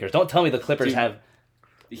as the Lakers. Don't tell me the Clippers Dude. have.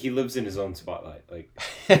 He lives in his own spotlight. Like,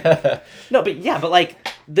 No, but yeah, but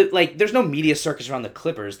there's no media circus around the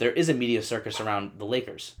Clippers. There is a media circus around the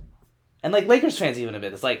Lakers, and like Lakers fans even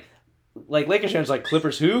admit it's like Lakers fans are like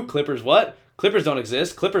Clippers who? Clippers what? Clippers don't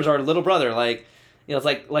exist. Clippers are little brother. Like, you know,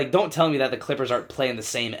 it's like don't tell me that the Clippers aren't playing the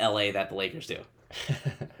same LA that the Lakers do.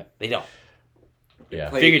 They don't. Yeah.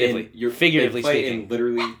 play Figuratively. Figuratively they play speaking. in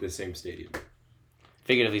literally the same stadium.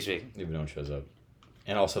 Figuratively speaking. Even no one shows up.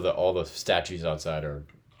 And also all the statues outside are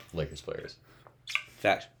Lakers players.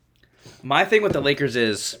 Fact. My thing with the Lakers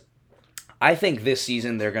is, I think this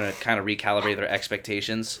season they're going to kind of recalibrate their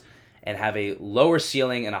expectations and have a lower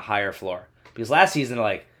ceiling and a higher floor. Because last season they're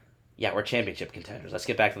like, yeah, we're championship contenders. Let's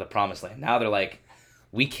get back to the promised land. Now they're like,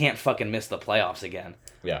 we can't fucking miss the playoffs again.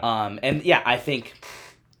 Yeah. And yeah, I think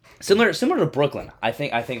similar to Brooklyn. I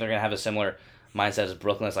think they're going to have a similar mindset as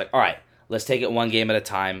Brooklyn. It's like, all right, let's take it one game at a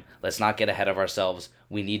time. Let's not get ahead of ourselves.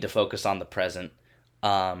 We need to focus on the present.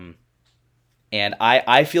 And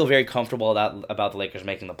I feel very comfortable about the Lakers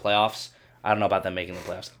making the playoffs. I don't know about them making the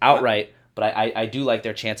playoffs outright, but I do like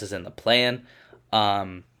their chances in the play-in.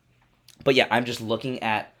 But yeah, I'm just looking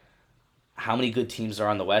at how many good teams are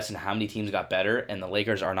on the West and how many teams got better, and the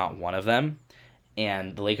Lakers are not one of them.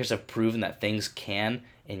 And the Lakers have proven that things can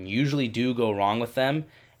and usually do go wrong with them.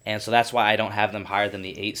 And so that's why I don't have them higher than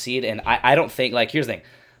the 8 seed. And I don't think, like, here's the thing.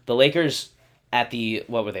 The Lakers at the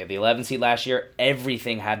 11 seed last year,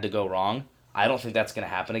 everything had to go wrong. I don't think that's going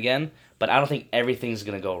to happen again. But I don't think everything's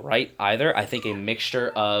going to go right either. I think a mixture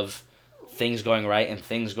of things going right and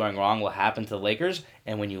things going wrong will happen to the Lakers.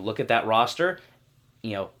 And when you look at that roster,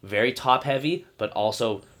 you know, very top heavy, but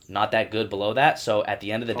also not that good below that. So at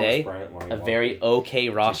the end of the day, a very okay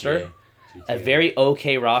roster. A very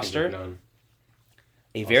okay roster.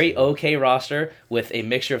 A very okay roster with a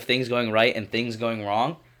mixture of things going right and things going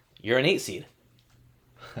wrong. You're an 8 seed.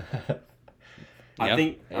 I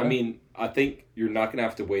think you're not going to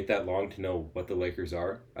have to wait that long to know what the Lakers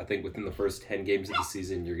are. I think within the first 10 games of the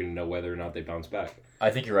season, you're going to know whether or not they bounce back. I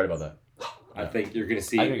think you're right about that. I think you're going to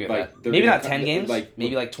see, I agree with like, that. Maybe not 10 games,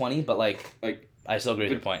 maybe like 20, but like I still agree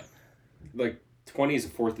with your point. Like 20 is a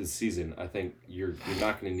fourth of the season. I think you're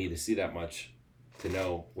not going to need to see that much to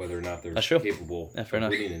know whether or not they're That's true. capable Yeah, fair of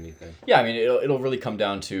enough. winning anything. Yeah, I mean, it'll really come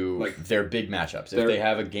down to Like, their big matchups. If there- they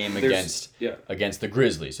have a game against the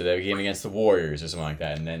Grizzlies, so they have a game against the Warriors or something like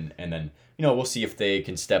that, and then you know, we'll see if they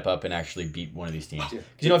can step up and actually beat one of these teams. Because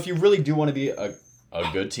you know, if you really do want to be a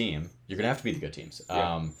good team, you're gonna have to beat the good teams.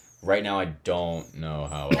 Yeah. Right now, I don't know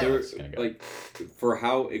how it's gonna go. Like, for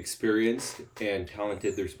how experienced and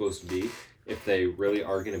talented they're supposed to be, if they really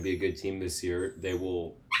are going to be a good team this year, they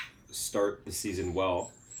will start the season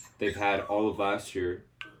well. They've had all of last year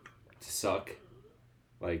to suck,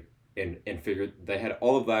 like, and they had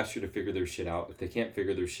all of last year to figure their shit out. If they can't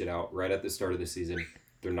figure their shit out right at the start of the season,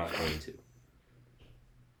 they're not going to.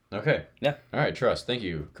 Okay. Yeah. All right, Trust. Thank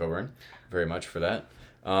you, Coburn, very much for that.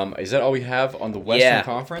 Is that all we have on the Western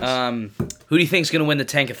Conference? Who do you think's gonna win the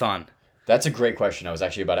Tankathon? That's a great question. I was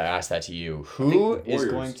actually about to ask that to you. Who the is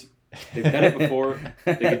Warriors. going to... They've done it before.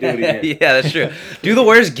 They can do it again. Yeah, that's true. Do the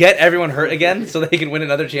Warriors get everyone hurt again so they can win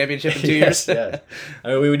another championship in 2 years? Yes. I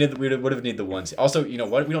mean, we would have need the ones. Also, you know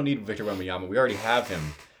what? We don't need Victor Wembanyama. We already have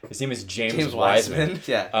him His name is James Wiseman.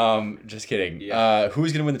 Yeah. Just kidding. Yeah.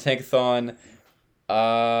 Who's gonna win the Tankathon?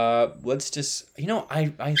 Let's just.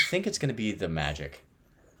 I think it's gonna be the Magic.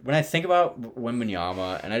 When I think about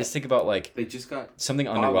Wembanyama, and I just think about like They just got something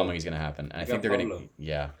Paolo. underwhelming is gonna happen, and I think got they're gonna. Paolo.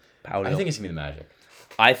 Yeah. Paolo. I think it's gonna be the Magic.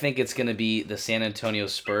 I think it's gonna be the San Antonio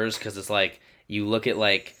Spurs because it's like you look at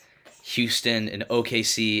like Houston and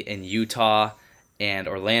OKC and Utah and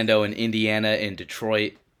Orlando and Indiana and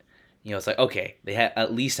Detroit. It's like okay, they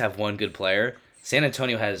at least have one good player. San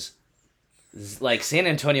Antonio has San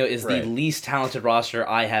Antonio is Right. the least talented roster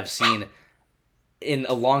I have seen in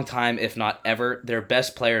a long time, if not ever. Their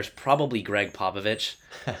best player is probably Greg Popovich.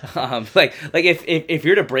 If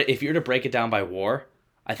you're to break it down by WAR,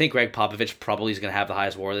 I think Greg Popovich probably is going to have the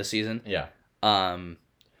highest WAR this season. Yeah. Um,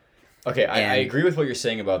 Okay, I agree with what you're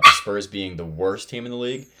saying about the Spurs being the worst team in the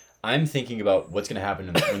league. I'm thinking about what's gonna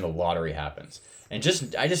happen when the lottery happens, and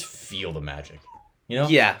I just feel the Magic.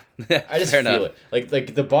 yeah, I just fair feel enough. it.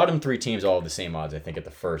 Like the bottom three teams all have the same odds. I think at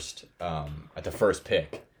the first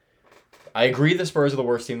pick. I agree the Spurs are the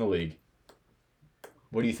worst team in the league.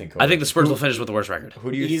 What do you think, Cody? I think the Spurs will finish with the worst record. Who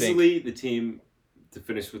do you easily the team to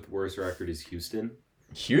finish with the worst record is Houston.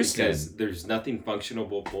 think? Houston. Because there's nothing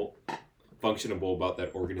functionable about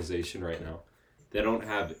that organization right now. They don't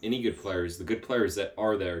have any good players. The good players that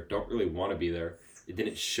are there don't really want to be there. It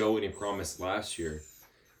didn't show any promise last year.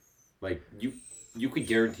 Like you could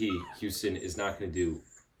guarantee Houston is not going to do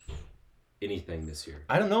anything this year.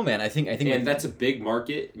 I don't know, man. I think And that's a big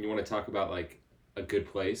market, and you want to talk about like a good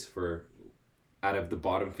place for out of the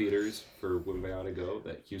bottom feeders for Wembanyama to go.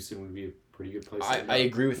 That Houston would be a pretty good place. I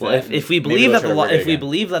agree with Well, that. if we Maybe believe they'll that try to rig it again. if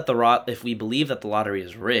we believe that the lottery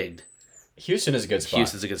is rigged, Houston is a good spot.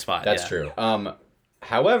 Houston's a good spot. That's yeah. true.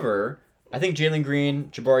 However, I think Jalen Green,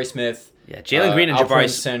 Jabari Smith, Yeah, Jalen Green and Alperen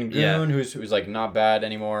Jabari. Sengun, Yeah, who's like not bad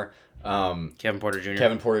anymore. Kevin Porter Jr.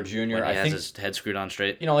 Kevin Porter Jr. when he I has think his head screwed on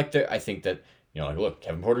straight. I think that look,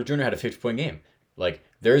 Kevin Porter Jr. had a 50-point game. Like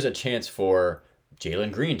there's a chance for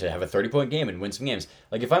Jalen Green to have a 30-point game and win some games.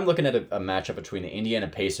 Like if I'm looking at a matchup between the Indiana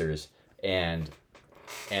Pacers and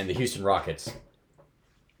the Houston Rockets,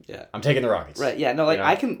 Yeah. I'm taking the Rockets. Right. Yeah. No.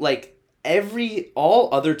 I can all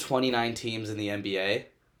other 29 teams in the NBA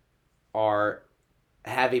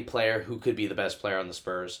have a player who could be the best player on the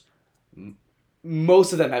Spurs.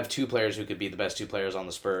 Most of them have two players who could be the best two players on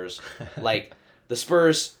the Spurs. Like the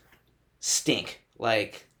Spurs stink.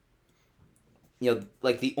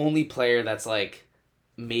 The only player that's like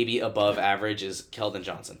maybe above average is Keldon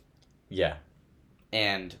Johnson. Yeah.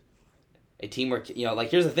 And a team where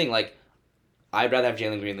here's the thing, I'd rather have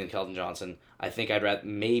Jalen Green than Keldon Johnson. I think I'd rather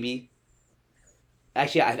maybe.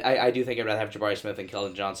 Actually, I do think I'd rather have Jabari Smith than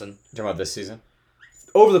Keldon Johnson. You talking about this season?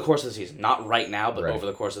 Over the course of the season. Not right now, but Right. over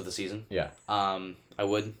the course of the season. Yeah. I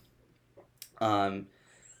would. And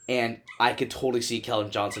I could totally see Keldon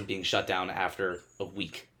Johnson being shut down after a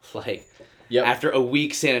week. Yep. After a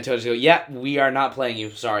week, San Antonio's go, yeah, we are not playing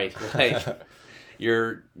you. Sorry.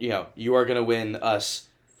 You are going to win us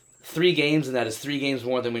 3 games, and that is 3 games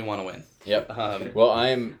more than we want to win. Yep. Well,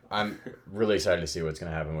 I'm really excited to see what's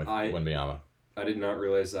going to happen with Wembanyama. I did not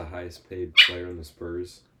realize the highest paid player on the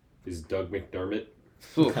Spurs is Doug McDermott.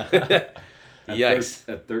 Ooh. Yikes.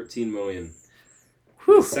 At $13 million.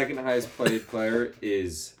 Whew. The second highest paid player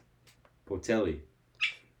is Potelli.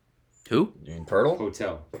 Who? You mean Pirtle?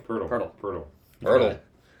 Pirtle. Pirtle.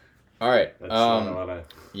 All right. That's not a lot of...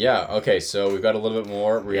 Yeah. Okay. So we've got a little bit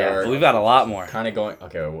more. We've got a lot more. kind of going.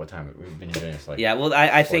 Okay. What time? We've been doing this Yeah, well,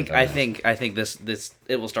 I think 45 this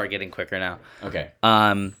it will start getting quicker now. Okay.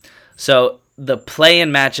 So the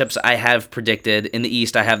play-in matchups I have predicted in the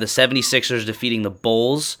East, I have the 76ers defeating the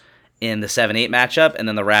Bulls in the 7-8 matchup, and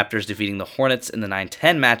then the Raptors defeating the Hornets in the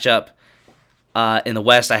 9-10 matchup. In the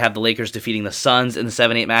West, I have the Lakers defeating the Suns in the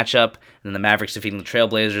 7-8 matchup, and then the Mavericks defeating the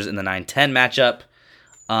Trailblazers in the 9-10 matchup.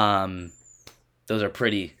 Those are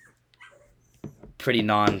pretty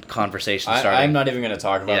non-conversation starting. I'm not even going to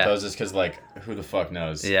talk about Yeah. those just because, who the fuck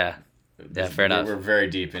knows? Yeah, fair enough. We're very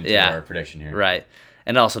deep into Yeah. our prediction here. Right.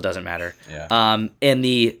 And it also doesn't matter. Yeah. In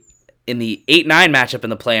the 8-9 matchup in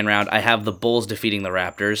the play-in round, I have the Bulls defeating the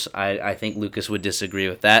Raptors. I think Lucas would disagree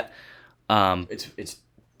with that. It's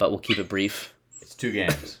But we'll keep it brief. 2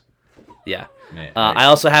 games. Yeah. Man, I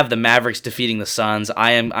also have the Mavericks defeating the Suns.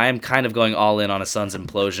 I am kind of going all in on a Suns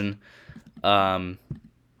implosion going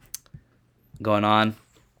on.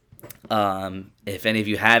 If any of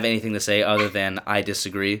you have anything to say other than I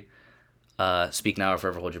disagree, speak now or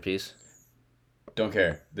forever hold your peace. Don't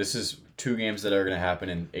care. This is 2 games that are going to happen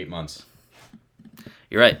in 8 months.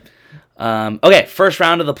 You're right. Okay, first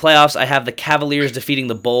round of the playoffs, I have the Cavaliers defeating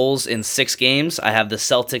the Bulls in 6 games. I have the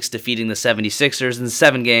Celtics defeating the 76ers in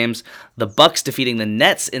 7 games. The Bucks defeating the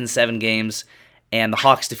Nets in 7 games. And the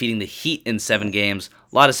Hawks defeating the Heat in 7 games.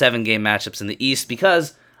 A lot of 7-game matchups in the East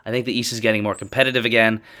because I think the East is getting more competitive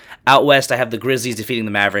again. Out West, I have the Grizzlies defeating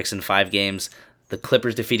the Mavericks in 5 games. The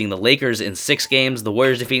Clippers defeating the Lakers in 6 games. The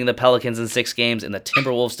Warriors defeating the Pelicans in 6 games. And the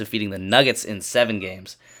Timberwolves defeating the Nuggets in 7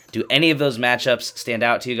 games. Do any of those matchups stand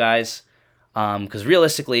out to you guys? Because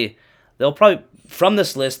realistically, they'll probably from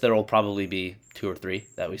this list there will probably be 2 or 3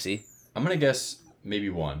 that we see. I'm gonna guess maybe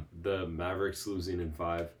 1. The Mavericks losing in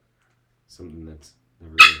 5. Something that's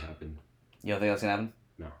never really happened. You don't think that's gonna happen?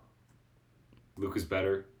 No. Luka's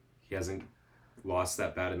better. He hasn't lost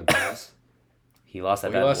that bad in the past. He lost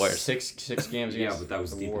that We bad lost Warriors. six games. Yeah, against but that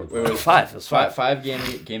was the deep. Warriors. It was 5. It was 5. Five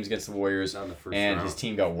games against the Warriors, Not in the first and round. his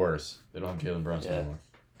team got worse. They don't have Jalen Brunson Yeah. anymore.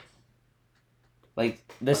 Like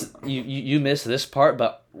this, you missed this part,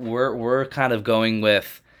 but we're kind of going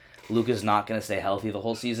with Luka's not gonna stay healthy the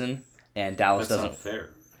whole season, and Dallas That's doesn't. not fair.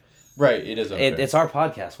 Right, it is. Unfair. It's our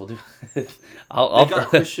podcast. We'll do. They got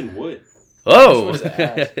Christian Wood. Oh. Christian Wood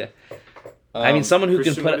is ass. I mean, someone who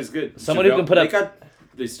Christian can put Wood is good. someone who can put up.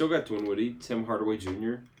 They still got Dinwiddie, Tim Hardaway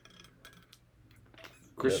Jr.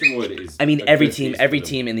 Christian Wood is. I mean, a every good team, piece for every them.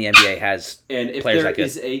 team in the NBA has. And if players there that good.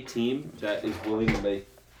 is a team that is willing to make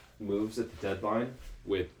moves at the deadline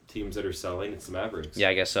with teams that are selling, it's the Mavericks. Yeah,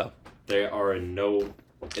 I guess so. They are in no.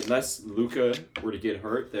 Unless Luka were to get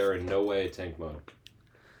hurt, they're in no way a tank mode.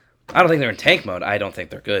 I don't think they're in tank mode. I don't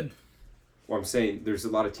think they're good. Well, I'm saying there's a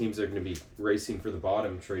lot of teams that are going to be racing for the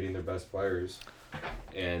bottom, trading their best players,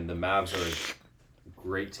 and the Mavs are a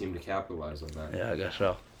great team to capitalize on that. Yeah, I guess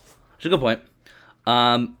so. It's a good point.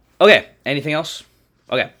 Okay, anything else?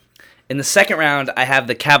 Okay. In the second round, I have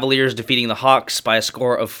the Cavaliers defeating the Hawks by a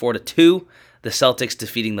score of 4-2. The Celtics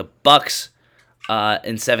defeating the Bucks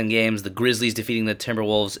in 7 games. The Grizzlies defeating the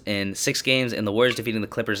Timberwolves in 6 games, and the Warriors defeating the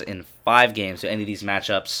Clippers in 5 games. So any of these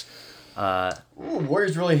matchups,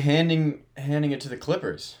 Warriors really handing it to the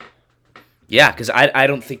Clippers. yeah, because I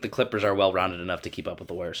don't think the Clippers are well rounded enough to keep up with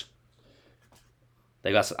the Warriors.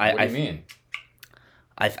 They got. What do you mean?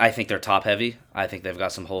 I think they're top heavy. I think they've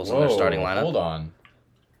got some holes in their starting lineup. Hold on.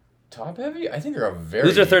 Top heavy? I think they're a very.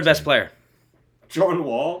 Who's their deep third best team. player? John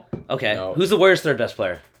Wall. Okay. No. Who's the Warriors' third best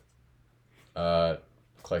player? Klay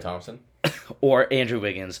Thompson. Or Andrew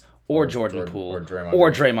Wiggins, or Jordan Poole, or Draymond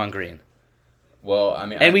or Green. Draymond Green. Well, I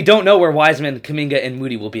mean, And we don't know where Wiseman, Kuminga, and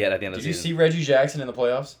Moody will be at the end of Did the you season. see Reggie Jackson in the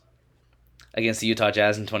playoffs? Against the Utah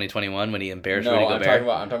Jazz in 2021 when he embarrassed No, Rudy I'm Gobert.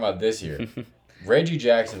 talking about this year. Reggie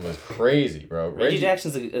Jackson was crazy, bro. Reggie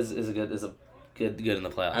Jackson is a good in the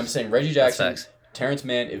playoffs. I'm saying Reggie Jackson, That's facts. Terrence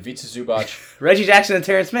Mann, Ivica Zubac. Reggie Jackson and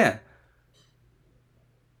Terrence Mann,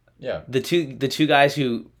 Yeah, the two guys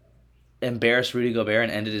who embarrassed Rudy Gobert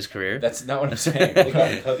and ended his career. that's not what I'm saying. They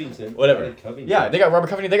got Covington. Whatever. They got Covington. Yeah, they got Robert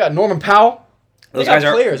Covington. They got Norman Powell. Those They got guys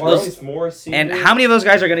are players, bro. Marcus Morris Sr. And how many of those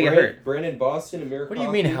guys are going to get hurt? Brandon Boston, Amir What do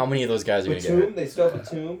you mean? How many of those guys are going to get Batum, hurt? they still have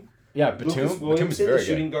Batum. Yeah, Lucas Batum. Batum is Williamson, very the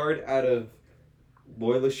shooting good. guard out of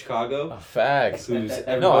Loyola Chicago. Oh, facts. Who's No,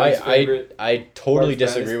 everybody's favorite I totally March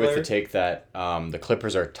Madness disagree with the player? take that the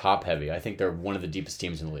Clippers are top heavy. I think they're one of the deepest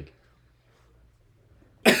teams in the league.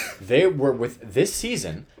 They were with this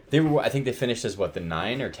season. I think they finished as the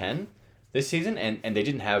 9 or 10 this season, and they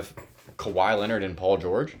didn't have Kawhi Leonard and Paul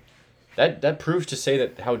George. That proves to say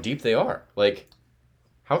that how deep they are. Like,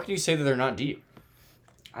 how can you say that they're not deep?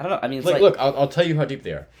 I don't know. I mean, it's Like, like look, I'll tell you how deep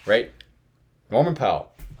they are. Right, Norman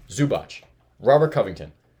Powell, Zubac, Robert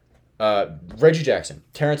Covington, Reggie Jackson,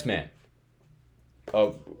 Terrence Mann.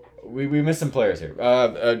 We missed some players here.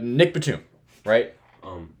 Nick Batum, right?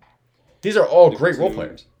 These are all Nick great role Batum.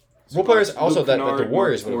 players. Role players also Luke that Kennard, the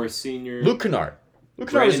Warriors Marcus would. Morris Sr. Luke Kennard. Luke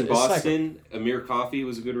Kennard is Brandon a sniper. Boston. Amir Coffey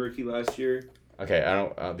was a good rookie last year. Okay, I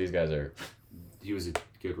don't. These guys are He was a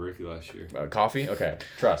good rookie last year. coffee. Okay,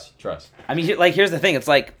 trust. I mean, here's the thing. It's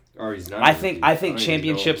like Or he's not. I a think rookie. I think don't even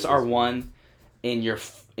championships know are if he's- won in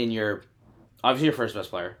your obviously your first best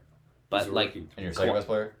player, he's but a like rookie. And your second best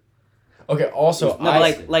player. Okay. Also, no,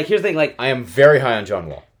 but like here's the thing. Like I am very high on John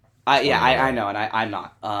Wall. I know, and I'm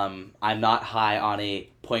not. I'm not high on a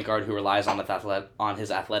point guard who relies on his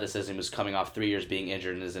athleticism, who's coming off 3 years being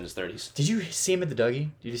injured and is in his 30s. Did you see him at the Dougie?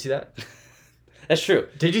 Did you see that? That's true.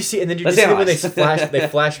 Did you see? And then did you Let's see when analyze. they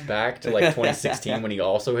flashed back to like 2016 when he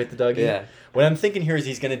also hit the Dougie? Yeah. What I'm thinking here is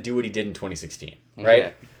he's gonna do what he did in 2016, right?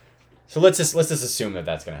 Okay. So let's just assume that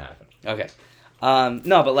that's gonna happen. Okay.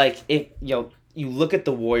 No, but like if you look at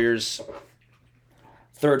the Warriors'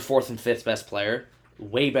 third, fourth, and fifth best player,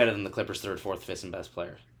 way better than the Clippers' third, fourth, fifth, and best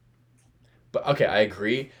player. But okay, I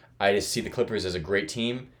agree. I just see the Clippers as a great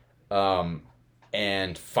team.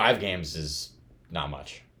 And 5 games is not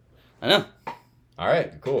much. I know. All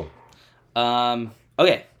right, cool.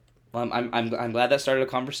 Okay. Well, I'm glad that started a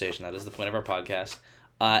conversation. That is the point of our podcast.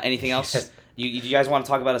 Anything else? You guys want to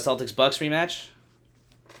talk about a Celtics Bucks rematch?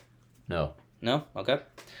 No. No? Okay.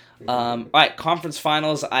 All right, conference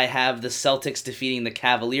finals. I have the Celtics defeating the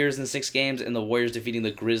Cavaliers in 6 games and the Warriors defeating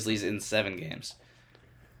the Grizzlies in 7 games.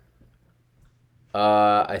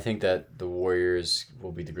 I think that the Warriors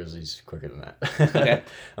will beat the Grizzlies quicker than that. Okay.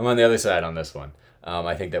 I'm on the other side on this one.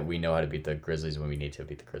 I think that we know how to beat the Grizzlies when we need to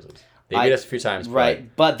beat the Grizzlies. They beat us a few times.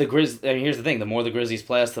 Right, but the Grizz. I mean, here's the thing: the more the Grizzlies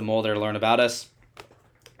play us, the more they'll learn about us.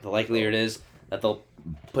 The likelier it is that they'll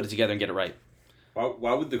put it together and get it right.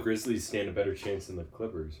 Why would the Grizzlies stand a better chance than the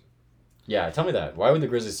Clippers? Yeah, tell me that. Why would the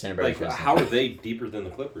Grizzlies stand a better chance? How are they deeper than the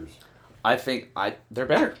Clippers? I think they're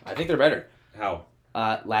better. I think they're better. How?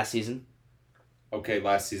 Last season. Okay,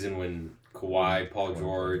 last season when Kawhi, Paul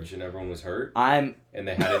George, and everyone was hurt, I'm. and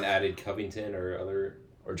they hadn't added Covington or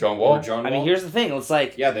John Wall. John Wall. I mean, here's the thing. It's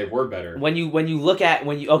like yeah, they were better. when you look at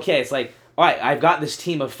it's like, all right, I've got this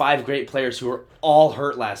team of 5 great players who are all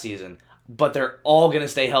hurt last season, but they're all gonna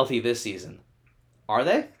stay healthy this season. Are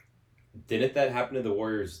they? Didn't that happen to the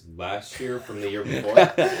Warriors last year from the year before?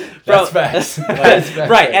 That's facts.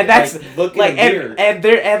 Right, and that's look like, in the mirror. and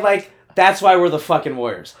they're and like that's why we're the fucking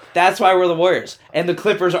Warriors. That's why we're the Warriors, and the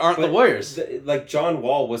Clippers aren't the Warriors. Like John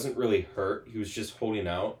Wall wasn't really hurt; he was just holding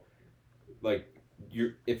out. Like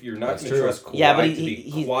if you're not going to trust Kawhi, yeah, but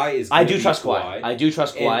Kawhi is. I do trust Kawhi. I do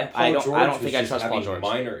trust Kawhi. I don't think I trust Paul George.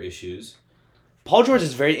 Minor issues. Paul George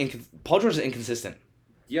is Paul George is inconsistent.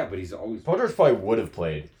 Yeah, but he's always. Paul George probably would have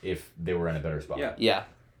played if they were in a better spot. Yeah. Yeah.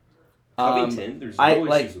 Covington, there's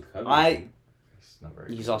no issues with Covington.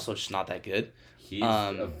 He's also just not that good. He's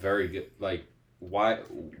a very good. Like, why?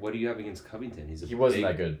 What do you have against Covington? He wasn't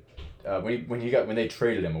that good. When they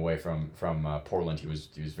traded him away from Portland, he was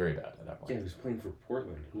very bad at that point. Yeah, he was playing for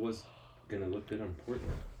Portland. Who was gonna look good on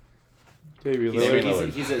Portland?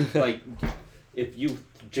 Lillard. He's like, if you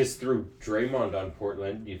just threw Draymond on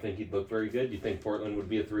Portland, do you think he'd look very good? Do you think Portland would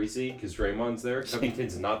be a 3 seed because Draymond's there?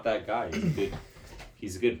 Covington's not that guy.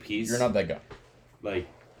 He's a good piece. You're not that guy. Like,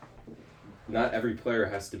 not every player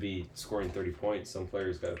has to be scoring 30 points. Some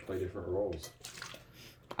players got to play different roles.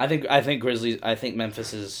 I think Grizzlies. I think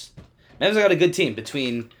Memphis got a good team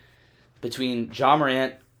between Ja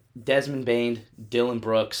Morant, Desmond Bane, Dylan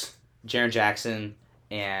Brooks, Jaren Jackson,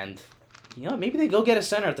 and maybe they go get a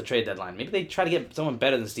center at the trade deadline. Maybe they try to get someone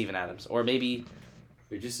better than Steven Adams, or maybe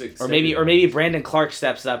Brandon Clark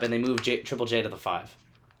steps up and they move Triple J to the 5.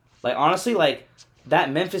 Like honestly, like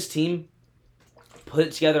that Memphis team put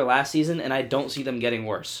it together last season, and I don't see them getting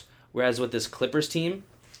worse. Whereas with this Clippers team,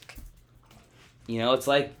 it's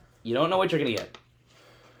like you don't know what you're gonna get.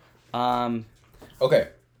 Okay.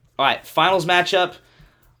 All right, finals matchup.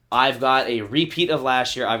 I've got a repeat of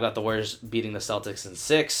last year. I've got the Warriors beating the Celtics in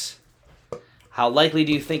 6. How likely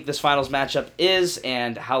do you think this finals matchup is,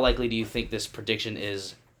 and how likely do you think this prediction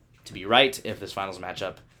is to be right if this finals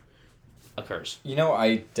matchup occurs?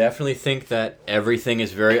 I definitely think that everything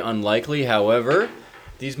is very unlikely. However,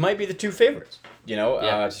 these might be the 2 favorites,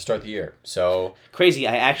 to start the year. So crazy.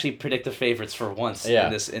 I actually predict the favorites for once in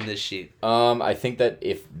this sheet. I think that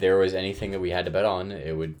if there was anything that we had to bet on,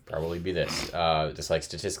 it would probably be this. Just like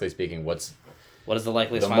statistically speaking, what is the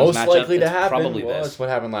likeliest the finals most matchup? likely to happen? Probably Well, this. that's what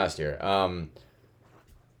happened last year.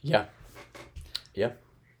 Yeah.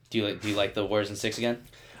 Do you like the Warriors in 6 again?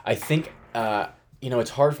 I think it's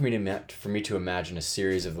hard for me to imagine a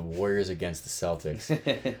series of the Warriors against the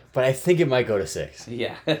Celtics, but I think it might go to 6.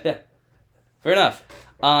 Yeah. Fair enough.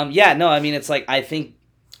 It's like I think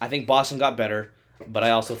Boston got better, but I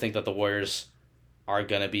also think that the Warriors are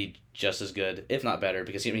gonna be just as good, if not better.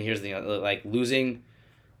 Because here's the thing: like losing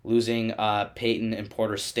Peyton and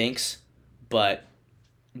Porter stinks, but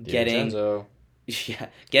getting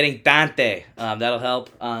Dante that'll help.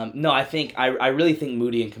 I really think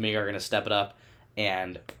Moody and Kuminga are gonna step it up,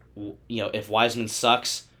 and if Wiseman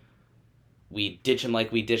sucks, we ditch him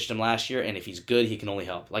like we ditched him last year, and if he's good, he can only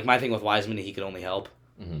help. Like my thing with Wiseman, he can only help.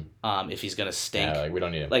 Mm-hmm. If he's gonna stink, we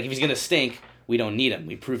don't need him. Like if he's gonna stink, we don't need him.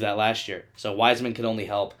 We proved that last year. So Wiseman can only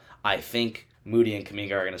help. I think Moody and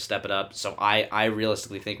Kuminga are gonna step it up. So I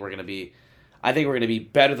realistically think we're gonna be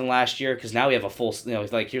better than last year because now we have a full.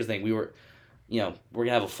 Like here's the thing: we're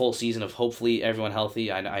gonna have a full season of hopefully everyone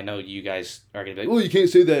healthy. I know you guys are gonna be like, well, you can't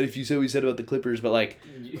say that if you said what you said about the Clippers, but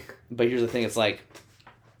but here's the thing: it's like.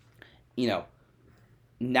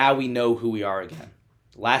 Now we know who we are again.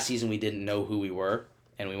 Last season we didn't know who we were,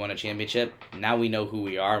 and we won a championship. Now we know who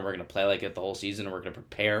we are, and we're going to play like it the whole season, and we're going to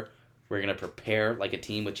prepare. We're going to prepare like a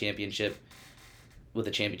team with championship with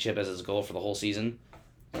the championship as his goal for the whole season.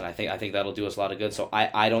 And I think that'll do us a lot of good. So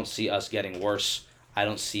I don't see us getting worse. I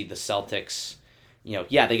don't see the Celtics,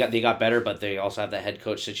 they got better, but they also have that head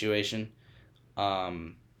coach situation.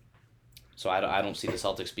 So I don't see the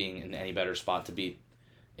Celtics being in any better spot to beat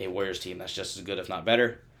a Warriors team that's just as good, if not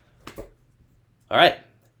better. All right,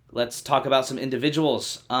 let's talk about some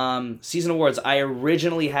individuals. Season awards. I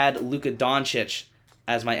originally had Luka Doncic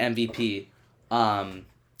as my MVP,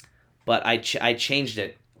 but I changed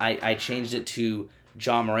it. I changed it to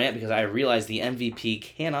Ja Morant because I realized the MVP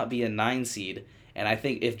cannot be a 9 seed, and I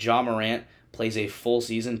think if Ja Morant plays a full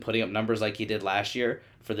season, putting up numbers like he did last year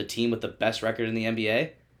for the team with the best record in the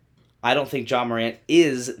NBA, I don't think Ja Morant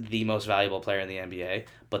is the most valuable player in the NBA,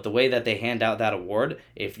 but the way that they hand out that award,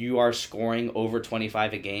 if you are scoring over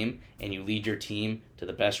 25 a game and you lead your team to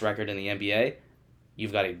the best record in the NBA,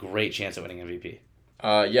 you've got a great chance of winning MVP.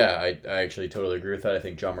 I actually totally agree with that. I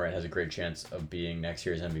think Ja Morant has a great chance of being next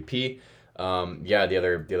year's MVP. The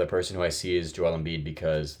other person who I see is Joel Embiid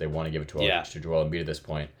because they want to give it to Joel Embiid at this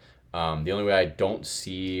point. The only way I don't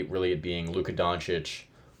see really it being Luka Doncic,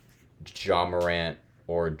 Ja Morant,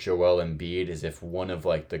 or Joel Embiid is if one of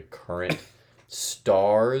like the current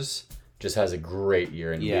stars just has a great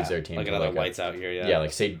year and leads their team like to another lights out here. Yeah,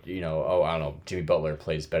 like say I don't know, Jimmy Butler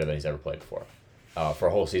plays better than he's ever played before, for a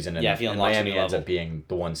whole season, and, if he and unlocks Miami a new ends level. up being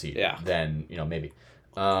the 1 seed. Yeah. Then maybe.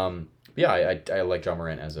 I like Ja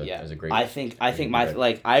Morant as a great. I think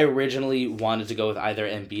I originally wanted to go with either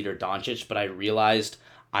Embiid or Doncic, but I realized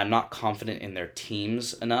I'm not confident in their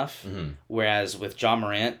teams enough. Mm-hmm. Whereas with Ja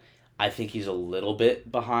Morant, I think he's a little bit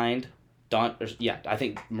behind I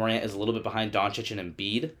think Morant is a little bit behind Doncic and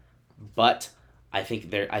Embiid, but I think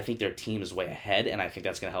their team is way ahead, and I think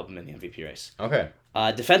that's going to help him in the MVP race. Okay.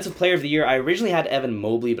 Defensive Player of the Year, I originally had Evan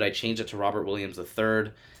Mobley, but I changed it to Robert Williams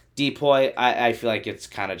III. Depoy, I feel like it's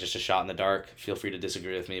kind of just a shot in the dark. Feel free to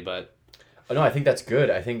disagree with me, but... Oh, no, I think that's good.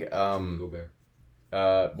 I think... Gobert.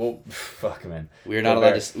 Fuck, man. We're not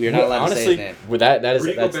allowed to say his name. With that is...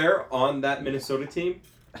 Rudy Gobert on that Minnesota team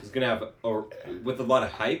is going to have, with a lot of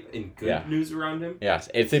hype and good news around him. Yeah,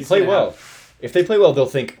 if they play well, they'll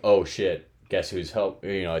think, oh, shit, guess who's help?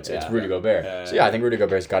 It's Rudy Gobert. I think Rudy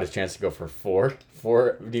Gobert's got his chance to go for four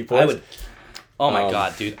deep points. I would... Oh, my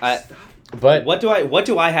God, dude. But what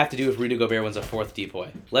do I have to do if Rudy Gobert wins a 4th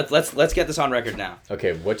depoy? Let's get this on record now.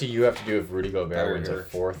 Okay, what do you have to do if Rudy Gobert wins a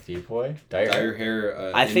 4th depoy? Dyer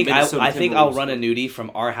hair. I think I'll run a nudie from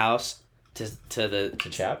our house to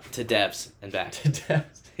Dev's and back. To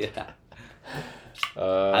Dev's. Yeah.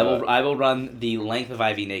 I will run the length of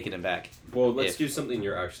Ivy naked and back. Well, let's do something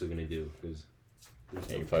you're actually gonna do because.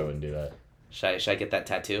 You probably wouldn't do that. Should I get that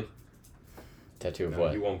tattoo? Tattoo of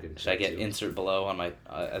what? You won't get. Should I get insert below on my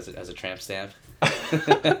as a tramp stamp?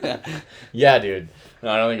 Yeah, dude. No,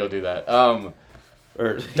 I don't think I'll do that.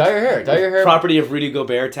 Or dye your hair. Property of Rudy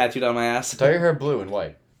Gobert tattooed on my ass. Dye your hair blue and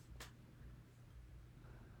white.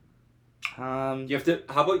 You have to.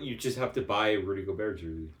 How about you just have to buy a Rudy Gobert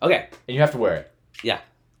jersey? Okay. And you have to wear it. Yeah.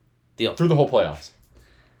 Deal. Through the whole playoffs.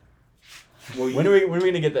 Well, when are we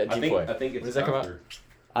gonna get that depoy? I think it's when does that come out?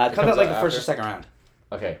 It comes out like the first or second round.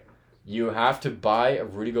 Okay. You have to buy a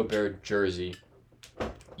Rudy Gobert jersey.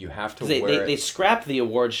 You have to wear it. They scrapped the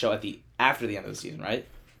award show after the end of the season, right?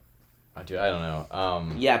 Dude, I don't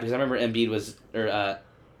know. Yeah, because I remember Embiid was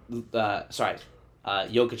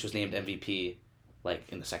Jokic was named MVP like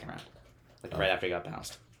in the second round, right after he got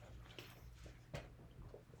bounced.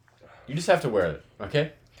 You just have to wear it,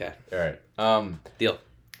 okay? Okay. All right. Deal.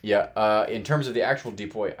 Yeah. In terms of the actual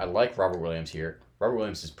depoy, I like Robert Williams here. Robert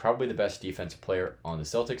Williams is probably the best defensive player on the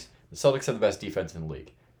Celtics. The Celtics have the best defense in the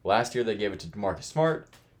league. Last year they gave it to Marcus Smart,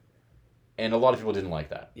 and a lot of people didn't like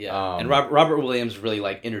that. Yeah, and Robert Williams really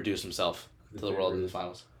introduced himself to the world in the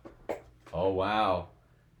finals. Oh wow!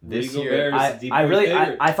 This Rudy year, Gobert is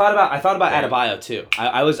I thought about Adebayo too.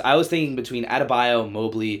 I was thinking between Adebayo,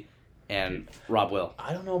 Mobley, and Rob Will.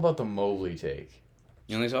 I don't know about the Mobley take.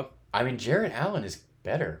 You don't think so? I mean, Jarrett Allen is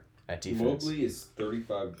better at defense. Mobley is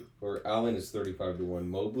 35, or Allen is 35-1.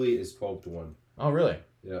 Mobley is 12-1. Oh really?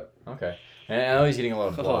 Yeah. Okay. And I know he's getting a lot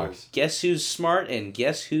of blocks. Guess who's smart and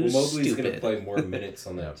guess who's Mobley's stupid. going to play more minutes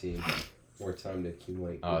on that team. More time to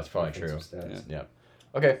accumulate. Oh, that's probably true. Stats. Yeah.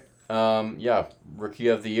 Okay. Rookie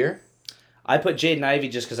of the year. I put Jaden Ivey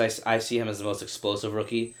just because I see him as the most explosive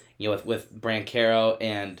rookie. With Brancaro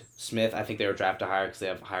and Smith, I think they were drafted higher because they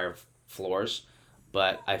have higher floors.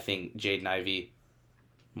 But I think Jaden Ivey,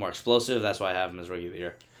 more explosive. That's why I have him as rookie of the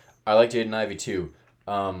year. I like Jaden Ivey too.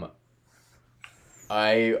 I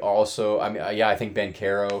think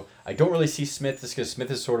Brancaro. I don't really see Smith just because Smith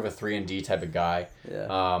is sort of a 3-and-D type of guy.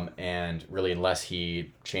 Yeah. And really, unless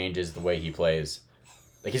he changes the way he plays,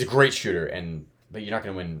 like he's a great shooter, but you're not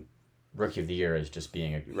going to win Rookie of the Year as just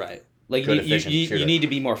being a Right. Like good, you efficient shooter. need to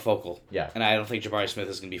be more focal. Yeah. And I don't think Jabari Smith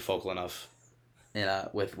is going to be focal enough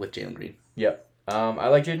with Jalen Green. Yep. I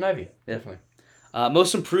like Jaden Ivey. Yeah. Definitely.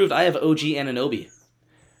 Most improved, I have OG Anunoby.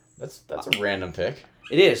 That's a random pick.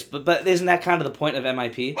 It is, but isn't that kind of the point of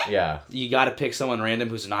MIP? Yeah. You got to pick someone random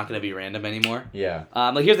who's not going to be random anymore. Yeah.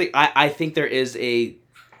 Like here's the I think there is a,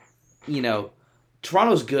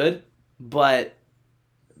 Toronto's good, but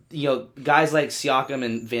guys like Siakam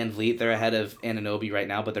and Van Vliet, they're ahead of Anunoby right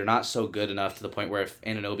now, but they're not so good enough to the point where if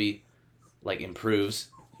Anunoby improves,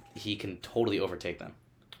 he can totally overtake them.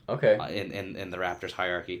 Okay. In the Raptors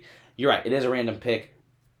hierarchy. You're right. It is a random pick.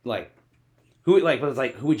 Who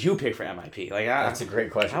would you pick for MIP? That's a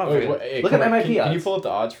great question. Look at MIP odds. Can you pull up the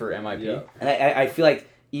odds for MIP? Yeah. And I feel like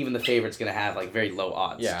even the favorite's gonna have very low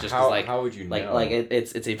odds. Yeah. Just How would you know?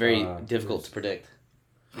 It's a very difficult to predict.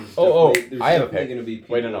 I have a pick. Gonna be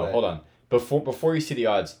Wait, no, hold on. Before you see the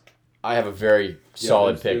odds, I have a very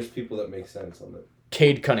solid pick. There's people that make sense on it.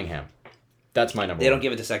 Cade Cunningham. That's my number They one. don't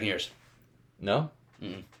give it to second years. No? I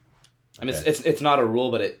mean, Okay. it's not a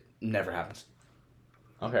rule, but it never happens.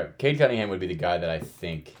 Okay. Cade Cunningham would be the guy that I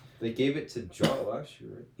think. They gave it to Jaw last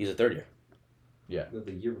year, right? He's a third year. No,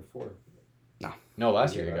 the year before. No,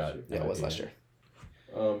 last year Yeah, he got. last year. Yeah, it was last year.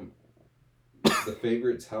 The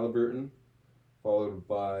favorites Halliburton, followed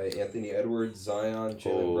by Anthony Edwards, Zion,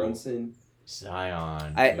 Jalen Brunson.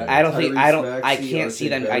 Zion. I don't think I don't Tyrese I Maxey, can't see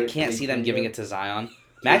them Barrett, giving Cunningham. it to Zion.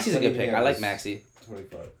 Maxey's a good pick. I like Maxey.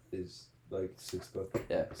 25 is sixth book.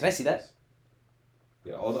 Yeah. Can I see that?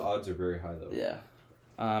 Yeah, all the odds are very high though. Yeah.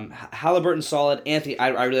 Halliburton solid. Anthony, I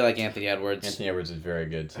really like Anthony Edwards. Anthony Edwards is very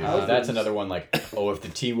good too. Halliburton's- That's another one if the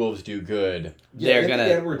T Wolves do good, They're Anthony gonna-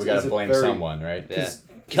 Edwards we gotta is a blame very- someone, right? Yeah.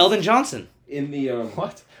 Keldon Johnson. In the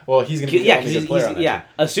What? Well, he's gonna be the Yeah, only good player on that team.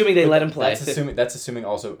 assuming they But let him play. That's assuming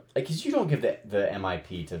also because you don't give the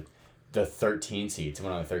MIP to the 13 seed,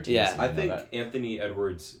 someone on the 13 Yeah. seed. I you know think that. Anthony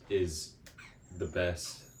Edwards is the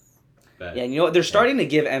best bet. Yeah, and they're starting to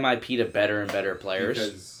give MIP to better and better players.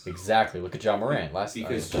 Because Exactly. Look at John Morant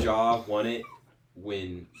because Ja won it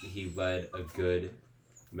when he led a good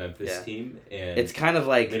Memphis Yeah. team, and It's kind of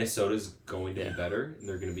like Minnesota's going to Yeah. be better, and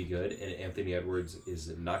they're going to be good, and Anthony Edwards is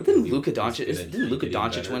not going to didn't be. Luka he's Doncic gonna didn't Luka keep getting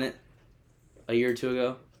Doncic better. win it a year or two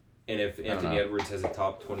ago? And if don't Anthony know. Edwards has a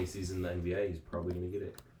top 20 season in the NBA, he's probably going to get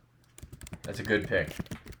it. That's a good pick.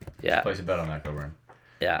 Yeah. Place a bet on that, Coburn.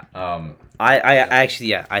 Yeah. Um, I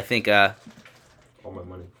actually I think All my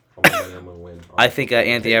money, I'm going to win.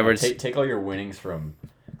 Anthony Edwards. take all your winnings from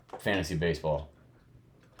fantasy baseball.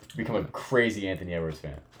 Become a crazy Anthony Edwards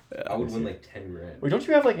fan. I would win like 10 grand. Wait, don't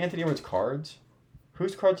you have Anthony Edwards cards?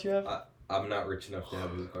 Whose cards do you have? I'm not rich enough to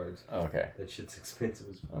have these cards. Oh, okay, That shit's expensive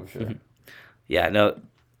as fuck. I'm sure. Yeah, no.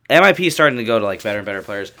 MIP is starting to go to better and better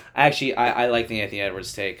players. Actually, I like the Anthony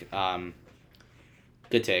Edwards take.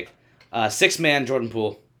 Good take. Sixth man Jordan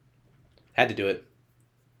Poole. Had to do it.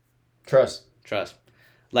 Trust.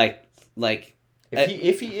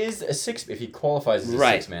 If he is a six, if he qualifies as a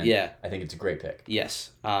Right, six man, yeah. I think it's a great pick.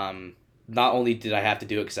 Yes. Not only did I have to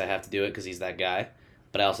do it because I have to do it because he's that guy,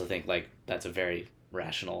 but I also think that's a very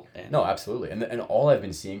rational and No, absolutely. And all I've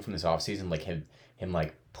been seeing from this offseason, him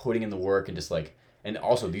putting in the work and just and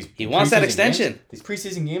also these He wants that preseason extension. games, these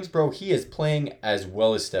preseason games, bro, he is playing as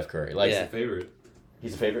well as Steph Curry. Yeah. Favorite.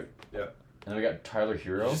 He's a favorite. Yeah. And then we got Tyler You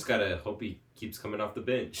Hero. just gotta hope he keeps coming off the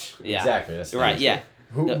bench. Yeah. Exactly. That's Right. Yeah.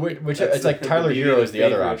 Who, No, which That's it's like the Tyler beauty Hero of is the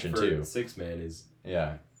other favorite option for too. Six man is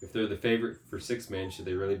Yeah. if they're the favorite for six man, should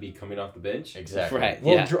they really be coming off the bench? Exactly. Right,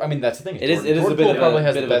 Well, yeah. I mean that's the thing. It is a Jordan bit Poole of probably a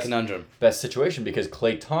has bit the of a best conundrum. situation because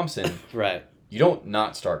Klay Thompson. Right. You don't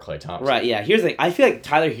not start Klay Thompson. Right. Yeah. Here's the thing. I feel like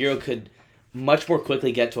Tyler Hero could much more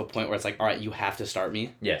quickly get to a point where it's all right, you have to start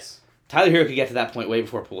me. Yes. Tyler Hero could get to that point way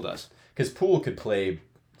before Poole does. Because Poole could play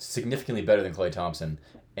significantly better than Klay Thompson,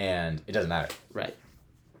 and it doesn't matter. Right.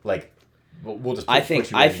 We'll just. I put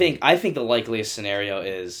think you I in- think the likeliest scenario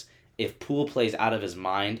is if Poole plays out of his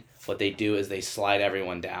mind, what they do is they slide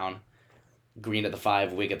everyone down. Green at the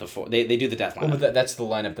 5, Wig at the 4. They do the death Well, lineup. but that's the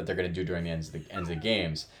lineup that they're going to do during the ends of the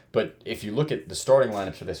games. But if you look at the starting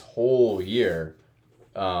lineups for this whole year,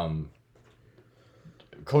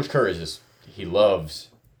 Coach Kerr he loves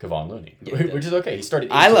Kevon Looney, Yeah. which is okay. He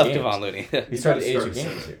started. I 82 love games. Kevon Looney. He started You gotta 82 start games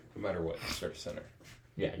center, here. no matter what. You start center.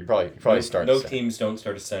 Yeah, you probably start. No center. teams don't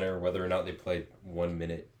start a center, whether or not they play 1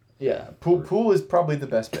 minute. Yeah, Poole is probably the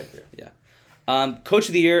best pick here. Coach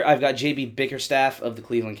of the year, I've got JB Bickerstaff of the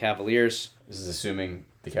Cleveland Cavaliers. This is assuming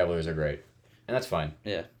the Cavaliers are great, and that's fine.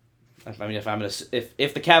 Yeah. I mean,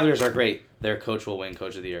 if the Cavaliers are great, their coach will win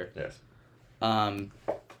Coach of the Year. Yes.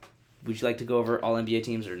 Would you like to go over all NBA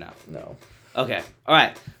teams or no? No. Okay. All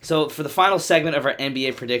right. So for the final segment of our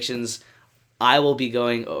NBA predictions, I will be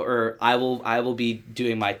doing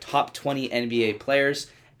my top 20 NBA players,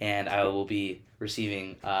 and I will be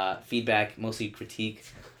receiving feedback, mostly critique,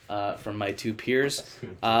 from my two peers.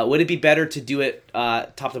 Would it be better to do it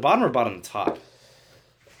top to bottom or bottom to top?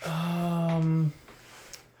 Let's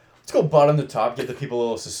go bottom to top. Give the people a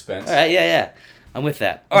little suspense. All right. Yeah. I'm with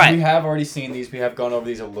that. All right. We have already seen these. We have gone over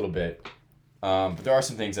these a little bit. But there are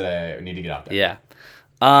some things that I need to get out there. Yeah.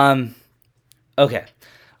 Okay.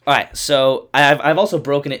 All right. So I've also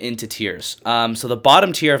broken it into tiers. So the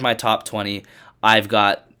bottom tier of my top 20, I've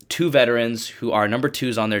got two veterans who are number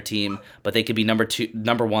 2s on their team, but they could be number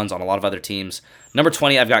 1s on a lot of other teams. Number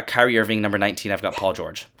 20, I've got Kyrie Irving. Number 19, I've got Paul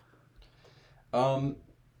George.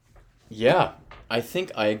 Yeah, I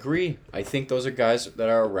think I agree. I think those are guys that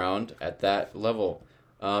are around at that level.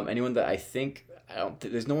 Anyone that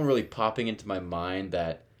there's no one really popping into my mind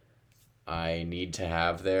that I need to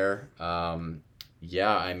have there.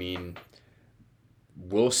 Yeah, I mean,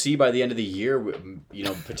 we'll see by the end of the year.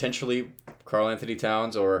 Potentially Karl Anthony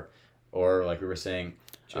Towns or like we were saying,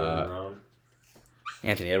 Jaylen Brown.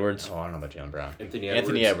 Anthony Edwards. Oh, I don't know about Jaylen Brown.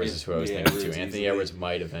 Anthony Edwards is who I was thinking too. Edwards Anthony easily. Edwards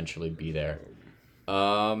might eventually be there.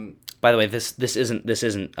 By the way, this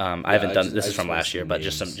isn't. I haven't done. This is from want last year, some but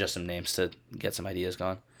names. just some names to get some ideas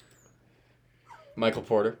going. Michael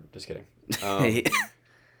Porter. Just kidding.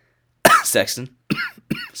 Sexton.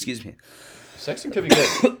 Excuse me. Sexton could be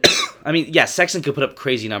good. I mean, yeah, Sexton could put up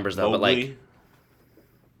crazy numbers though, but like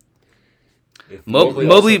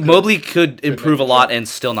Mobley. If Mobley could improve a lot and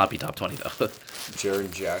still not be top 20 though.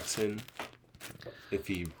 Jaren Jackson, if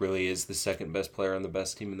he really is the second best player on the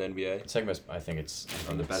best team in the NBA, Second best. I think it's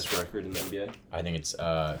on the best record in the NBA. I think it's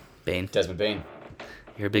Bane. Desmond Bane.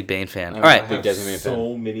 You're a big Bane fan. I All right. I Big have Desmond Bane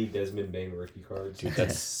so many Desmond Bane rookie cards. Dude,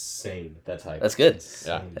 That's insane. That's hype. That's good.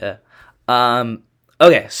 Yeah. Yeah.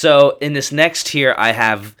 Okay, so in this next tier, I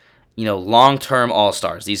have, long-term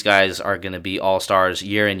all-stars. These guys are going to be all-stars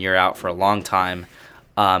year in, year out for a long time.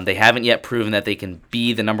 They haven't yet proven that they can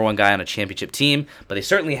be the number one guy on a championship team, but they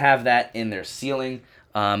certainly have that in their ceiling.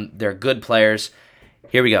 They're good players.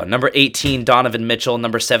 Here we go. Number 18, Donovan Mitchell.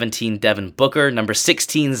 Number 17, Devin Booker. Number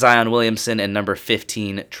 16, Zion Williamson. And number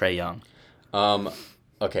 15, Trae Young.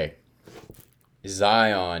 Okay.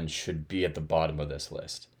 Zion should be at the bottom of this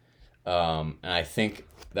list. And I think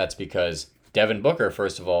that's because Devin Booker,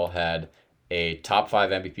 first of all, had a top 5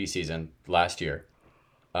 MVP season last year.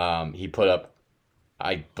 He put up,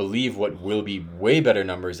 I believe, what will be way better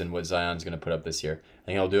numbers than what Zion's going to put up this year.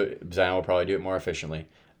 I think Zion will probably do it more efficiently.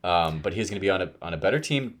 But he's going to be on a better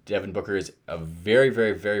team. Devin Booker is a very,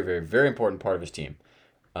 very, very, very, very important part of his team.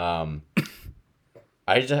 I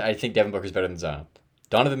think Devin Booker is better than Zion.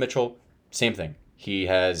 Donovan Mitchell, same thing.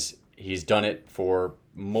 He's done it for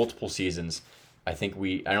multiple seasons. I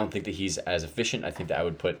don't think that he's as efficient. I think that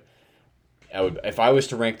if I was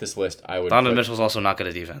to rank this list, I would. Donovan Mitchell's also not good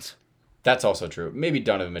at defense. That's also true. Maybe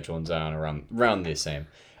Donovan Mitchell and Zion around the same.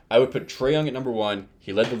 I would put Trae Young at number 1.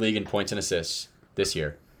 He led the league in points and assists this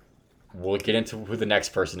year. We'll get into who the next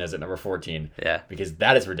person is at number 14. Yeah. Because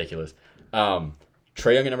that is ridiculous. Trae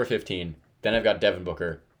Young at number 15. Then I've got Devin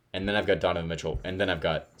Booker. And then I've got Donovan Mitchell. And then I've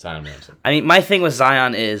got Zion Williamson. I mean, my thing with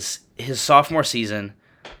Zion is his sophomore season.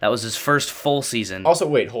 That was his first full season. Also,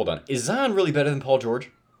 wait, hold on. Is Zion really better than Paul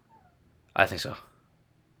George? I think so.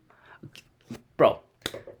 Bro,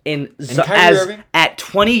 Kyrie Irving? at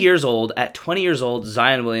 20 years old,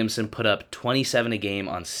 Zion Williamson put up 27 a game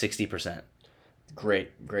on 60%.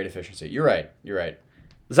 Great efficiency. You're right.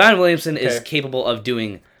 Zion Williamson is Okay. capable of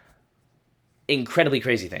doing incredibly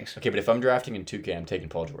crazy things. Okay, but if I'm drafting in 2K, I'm taking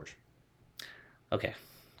Paul George. Okay,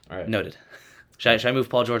 All right. noted. Should I move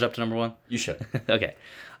Paul George up to number 1? You should. Okay.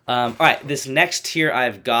 All right. This next tier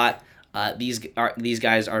I've got. These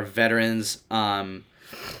guys are veterans. Been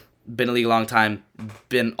in the league a long time.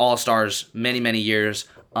 Been all-stars many years.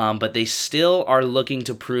 But they still are looking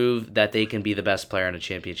to prove that they can be the best player on a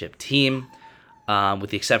championship team. With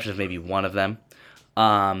the exception of maybe one of them.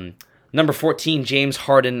 Number 14, James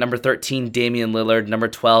Harden. Number 13, Damian Lillard. Number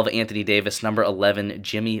 12, Anthony Davis. Number 11,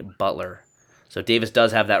 Jimmy Butler. So Davis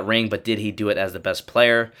does have that ring, but did he do it as the best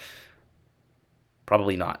player?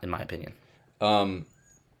 Probably not, in my opinion.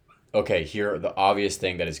 Okay, here, the obvious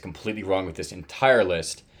thing that is completely wrong with this entire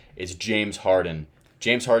list is James Harden.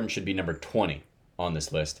 James Harden should be number 20 on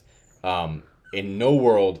this list. In no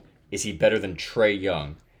world is he better than Trae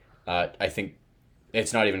Young. I think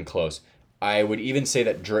it's not even close. I would even say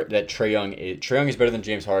that Trae Young is better than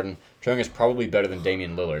James Harden. Trae Young is probably better than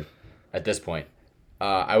Damian Lillard at this point.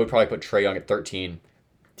 I would probably put Trae Young at 13,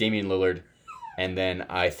 Damian Lillard, and then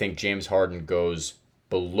I think James Harden goes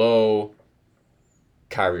below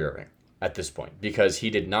Kyrie Irving at this point because he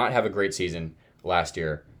did not have a great season last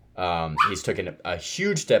year. He's taken a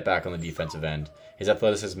huge step back on the defensive end. His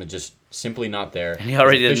athleticism is just simply not there. And he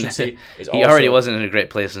already His didn't. is He already wasn't in a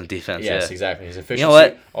great place in defense. Yes, yeah. exactly. His efficiency You know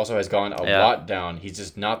what? also has gone a lot down. He's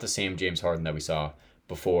just not the same James Harden that we saw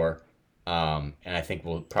before. And I think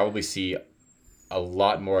we'll probably see a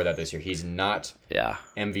lot more of that this year. He's not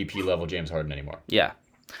MVP level James Harden anymore. Yeah.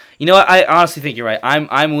 You know what? I honestly think you're right.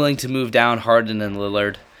 I'm willing to move down Harden and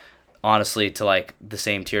Lillard, honestly, to like the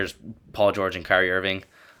same tier as Paul George and Kyrie Irving.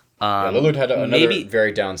 Lillard had another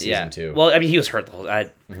very down season too. Well, I mean, he was hurt the whole.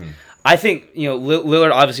 I think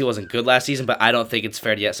Lillard obviously wasn't good last season, but I don't think it's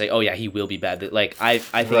fair to yet say, oh yeah, he will be bad. Like I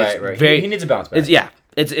think it's very he needs a bounce back.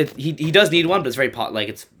 He does need one, but it's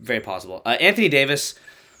it's very possible. Anthony Davis,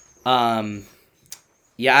 I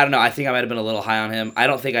don't know. I think I might have been a little high on him. I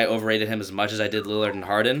don't think I overrated him as much as I did Lillard and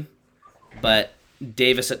Harden, but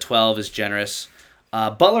Davis at 12 is generous.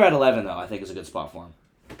 Butler at 11 though, I think is a good spot for him.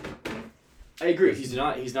 I agree. He's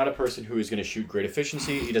not a person who is going to shoot great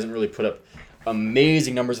efficiency. He doesn't really put up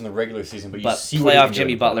amazing numbers in the regular season, but you see playoff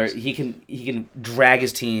Jimmy Butler, he can drag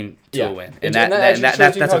his team to a win, and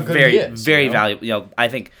that's a very valuable. I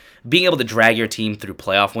think being able to drag your team through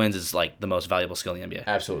playoff wins is like the most valuable skill in the NBA.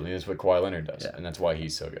 Absolutely, that's what Kawhi Leonard does, and that's why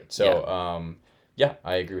he's so good. So,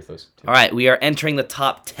 I agree with those two. All right, we are entering the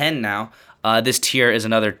top 10 now. This tier is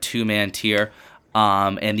another two-man tier,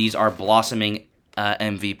 and these are blossoming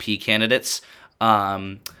MVP candidates.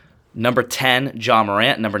 Number 10, Ja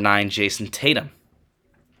Morant. Number 9, Jason Tatum.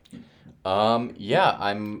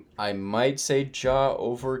 I might say Ja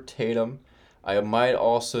over Tatum. I might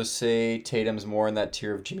also say Tatum's more in that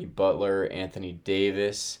tier of Jimmy Butler, Anthony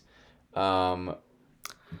Davis. But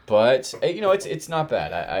it's not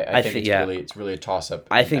bad. I think it's really a toss up.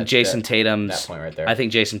 I think Jason Tatum's that point right there. I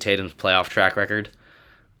think Jason Tatum's playoff track record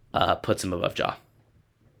puts him above Ja.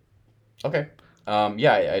 Okay. I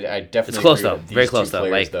definitely. It's close agree though. with these Very close two though.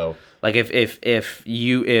 players, Like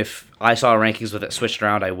if I saw rankings with it switched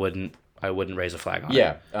around, I wouldn't raise a flag on it.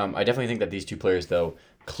 Yeah. I definitely think that these two players though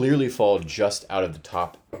clearly fall just out of the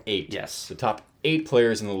top 8. Yes. The top 8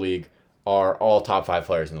 players in the league are all top 5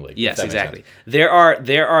 players in the league. Yes, exactly. There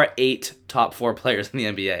are 8 top 4 players in the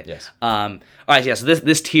NBA. Yes. All right. Yeah. So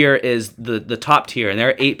this tier is the top tier, and there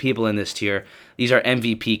are 8 people in this tier. These are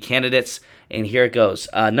MVP candidates. And here it goes.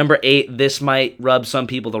 Number 8, this might rub some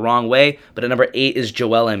people the wrong way, but at number 8 is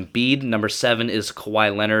Joel Embiid. Number 7 is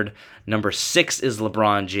Kawhi Leonard. Number 6 is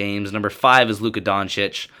LeBron James. Number 5 is Luka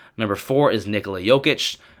Doncic. Number 4 is Nikola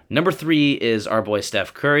Jokic. Number 3 is our boy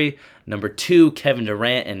Steph Curry. Number 2, Kevin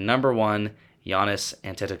Durant. And number 1, Giannis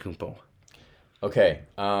Antetokounmpo. Okay.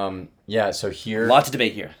 So here... Lots of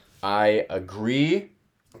debate here. I agree.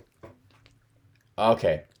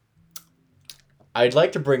 Okay. I'd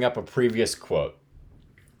like to bring up a previous quote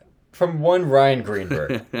from one Ryan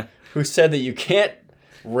Greenberg, who said that you can't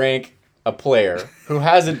rank a player who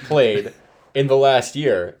hasn't played in the last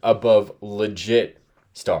year above legit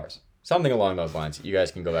stars. Something along those lines. You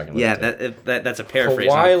guys can go back and listen to it. That's a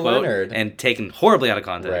paraphrase Kawhi on a quote Leonard, and taken horribly out of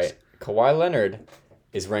context. Right. Kawhi Leonard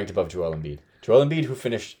is ranked above Joel Embiid. Joel Embiid, who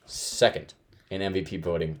finished second in MVP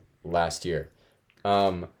voting last year.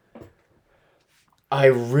 I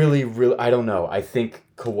don't know. I think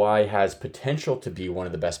Kawhi has potential to be one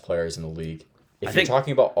of the best players in the league. If you're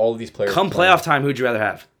talking about all of these players... Come playoff time, who'd you rather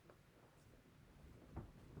have?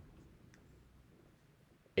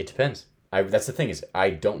 It depends. That's the thing is,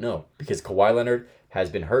 I don't know. Because Kawhi Leonard has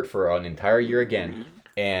been hurt for an entire year again.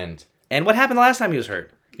 And what happened the last time he was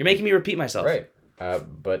hurt? You're making me repeat myself. Right.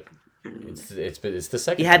 But it's the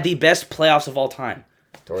second He had the best playoffs of all time.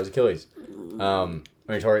 Tore his Achilles.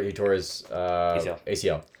 He tore his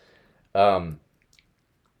ACL.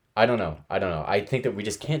 I don't know. I think that we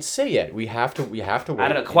just can't say yet. We have to wait. I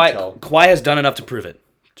don't know. Kawhi has done enough to prove it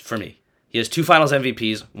for me. He has 2 Finals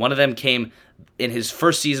MVPs. One of them came in his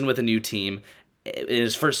first season with a new team, in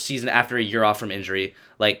his first season after a year off from injury.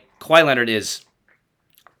 Like, Kawhi Leonard is...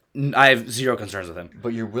 I have zero concerns with him.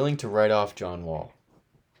 But you're willing to write off John Wall.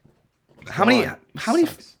 How many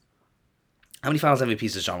Finals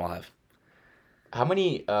MVPs does John Wall have? How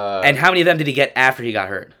many... and how many of them did he get after he got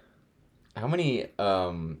hurt? How many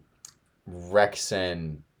Rex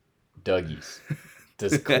and Dougies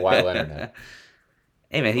does Kawhi Leonard have?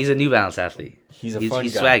 Hey, man, he's a New Balance athlete. He's a fun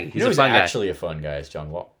he's guy. Swaggy. He's a fun guy. Actually a fun guy is John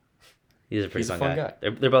Wall. He's a pretty fun guy.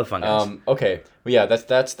 They're both fun guys. Okay. Well, yeah,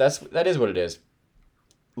 that is what it is.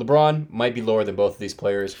 LeBron might be lower than both of these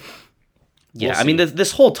players. Yeah, I mean,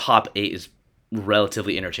 this whole top 8 is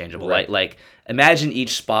relatively interchangeable. Right. Like imagine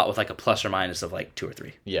each spot with like a plus or minus of like 2 or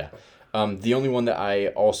 3. Yeah. The only one that I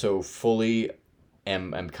also fully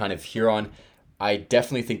am kind of here on, I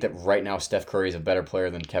definitely think that right now Steph Curry is a better player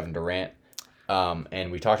than Kevin Durant.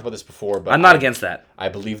 And we talked about this before, but I'm not against that. I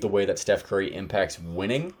believe the way that Steph Curry impacts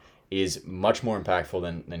winning is much more impactful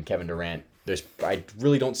than Kevin Durant. I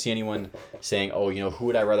really don't see anyone saying, oh, who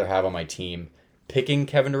would I rather have on my team, picking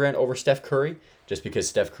Kevin Durant over Steph Curry, just because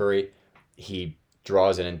Steph Curry, he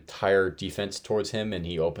draws an entire defense towards him and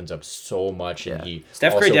he opens up so much. Yeah. And he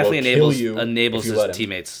Steph Curry also definitely will kill you enables if you his let him.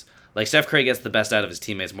 teammates. Like Steph Curry gets the best out of his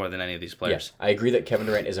teammates more than any of these players. I agree that Kevin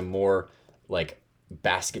Durant is a more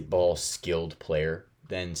basketball skilled player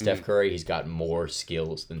than Steph Curry. He's got more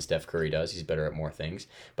skills than Steph Curry does. He's better at more things.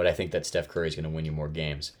 But I think that Steph Curry is going to win you more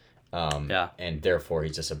games. And therefore,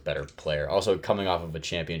 he's just a better player. Also, coming off of a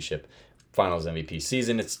championship Finals MVP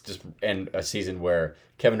season, and a season where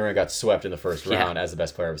Kevin Durant got swept in the first round as the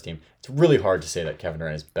best player of his team. It's really hard to say that Kevin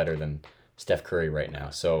Durant is better than Steph Curry right now.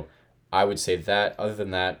 So I would say that. Other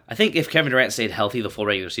than that, I think if Kevin Durant stayed healthy the full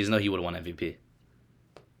regular season, though, he would have won MVP.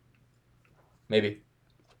 maybe.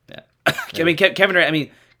 Yeah. I mean, Kevin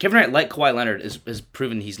Durant, like Kawhi Leonard, is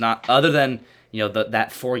proven he's not, other than, that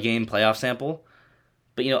 4-game playoff sample.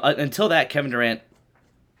 But, until that, Kevin Durant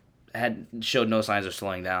had showed no signs of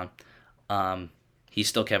slowing down. He's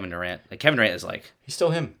still Kevin Durant. Like, Kevin Durant is He's still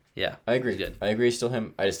him. Yeah. I agree. Good. I agree he's still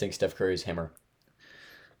him. I just think Steph Curry is himmer.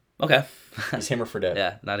 Okay. He's himmer for dead.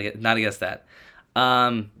 Yeah, not against that.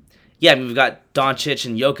 We've got Doncic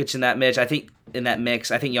and Jokic in that mix. I think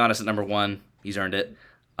Giannis at number 1. He's earned it.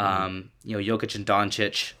 Jokic and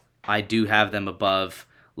Doncic, I do have them above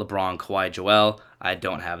LeBron, Kawhi, Joel. I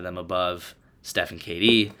don't have them above Steph and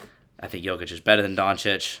KD. I think Jokic is better than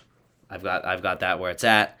Doncic. I've got that where it's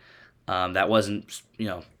at. That wasn't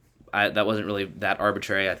that wasn't really that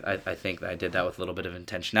arbitrary. I think that I did that with a little bit of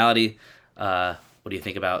intentionality. What do you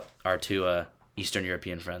think about our two Eastern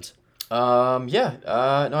European friends? No,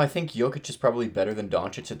 I think Jokic is probably better than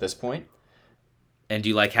Doncic at this point. And do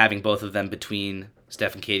you like having both of them between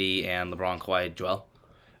Steph and KD and LeBron, Kawhi, Joel?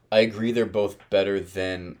 I agree they're both better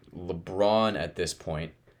than LeBron at this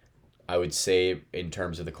point. I would say in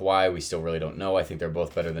terms of the Kawhi, we still really don't know. I think they're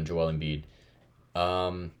both better than Joel Embiid.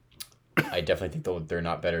 I definitely think they're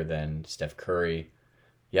not better than Steph Curry.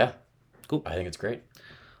 Yeah. Cool. I think it's great.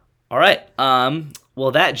 All right.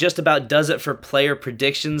 Well, that just about does it for player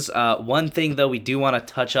predictions. One thing, though, we do want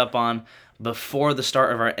to touch up on before the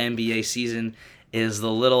start of our NBA season is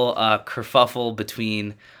the little kerfuffle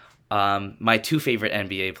between my two favorite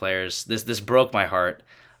NBA players. This broke my heart.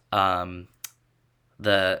 The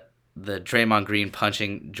Draymond Green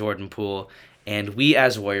punching Jordan Poole. And we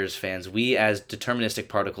as Warriors fans, we as deterministic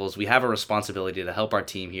particles, we have a responsibility to help our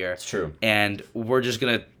team here. It's true. And we're just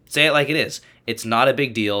going to say it like it is. It's not a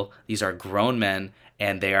big deal. These are grown men,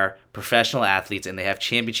 and they are professional athletes, and they have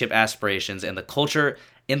championship aspirations. And the culture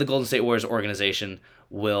in the Golden State Warriors organization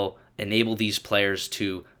will enable these players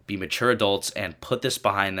to be mature adults and put this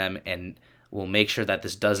behind them, and will make sure that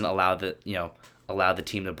this doesn't allow the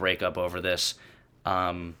team to break up over this.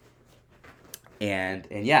 So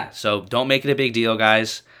don't make it a big deal,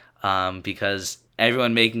 guys, because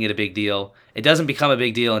everyone making it a big deal, it doesn't become a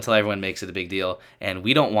big deal until everyone makes it a big deal, and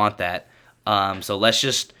we don't want that. So let's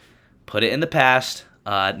just put it in the past,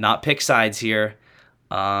 not pick sides here,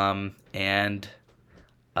 this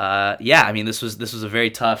was a very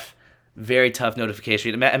tough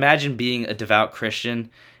notification. Imagine being a devout Christian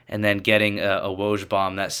and then getting a Woj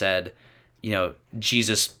bomb that said,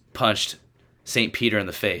 Jesus punched St. Peter in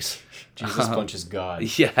the face. Jesus punches God.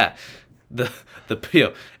 Yeah, the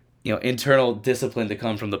internal discipline to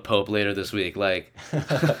come from the Pope later this week.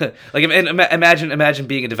 Imagine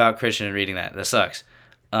being a devout Christian and reading that. That sucks.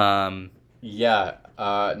 No,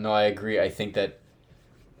 I agree. I think that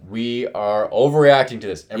we are overreacting to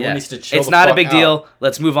this. Everyone needs to chill. It's not a big deal.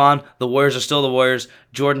 Let's move on. The Warriors are still the Warriors.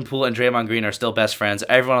 Jordan Poole and Draymond Green are still best friends.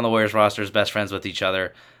 Everyone on the Warriors roster is best friends with each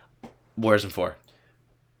other. Warriors in 4.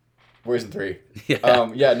 Warriors in 3. Yeah.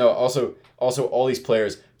 Also, all these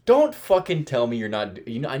players. Don't fucking tell me you're not.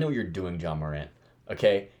 I know what you're doing, John Morant.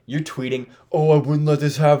 Okay, you're tweeting. Oh, I wouldn't let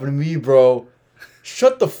this happen to me, bro.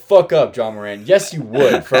 Shut the fuck up, John Morant. Yes, you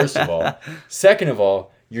would. First of all. Second of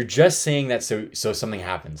all, you're just saying that so something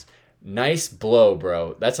happens. Nice blow,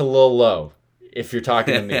 bro. That's a little low. If you're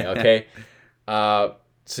talking to me, okay.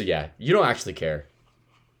 You don't actually care.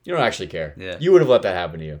 Yeah. You would have let that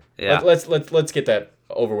happen to you. Yeah. Let's get that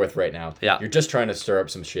over with right now. Yeah. You're just trying to stir up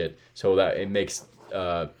some shit so that it makes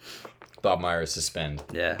Bob Myers suspend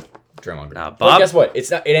Draymond Green. Nah, But guess what?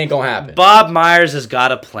 It ain't gonna happen. Bob Myers has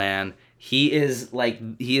got a plan. He is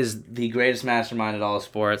the greatest mastermind at all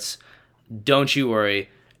sports. Don't you worry.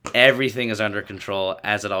 Everything is under control,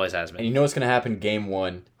 as it always has been. And you know what's gonna happen? Game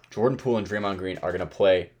 1, Jordan Poole and Draymond Green are gonna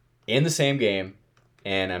play in the same game,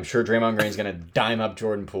 and I'm sure Draymond Green's gonna dime up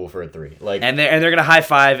Jordan Poole for a 3. Like, And they're gonna high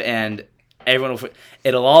five, and everyone will.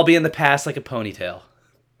 It'll all be in the past like a ponytail.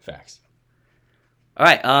 facts. All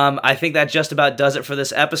right. I think that just about does it for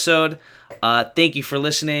this episode. Thank you for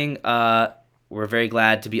listening. We're very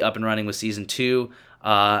glad to be up and running with season 2.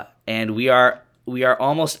 And we are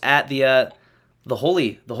almost at the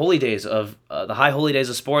holy days of the high holy days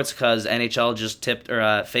of sports, because NHL just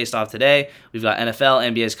faced off today. We've got NFL,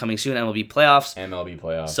 NBA is coming soon, MLB playoffs. MLB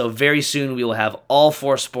playoffs. So very soon we will have all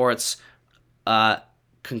 4 sports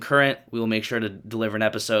concurrent. We will make sure to deliver an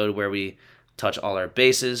episode where we touch all our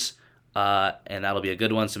bases, and that'll be a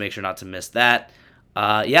good one. So make sure not to miss that.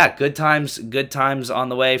 Good times on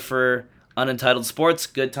the way for Unentitled Sports.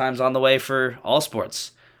 Good times on the way for all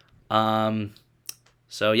sports.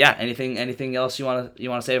 So yeah, anything else you want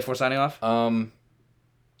to say before signing off?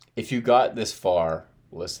 If you got this far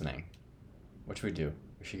listening, what should we do?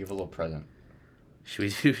 We should give a little present.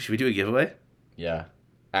 Should we do a giveaway? Yeah.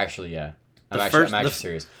 Actually, yeah. I'm first- actually the-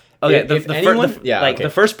 serious. Okay, Okay. the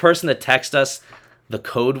first person to text us the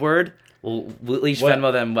code word, we'll at least What?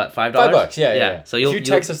 Venmo them $5? $5. Yeah. So if you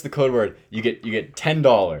text us the code word, you get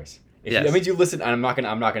 $10. Yes. That means you listen. I'm not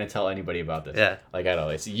gonna tell anybody about this. Yeah. Like at all.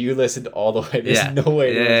 It's you listened all the way. There's Yeah. no way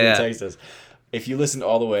anyone's Yeah. gonna text us. If you listened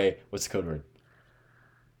all the way, what's the code word?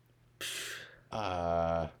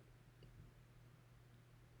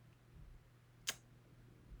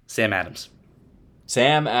 Sam Adams.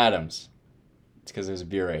 Sam Adams. It's because there's a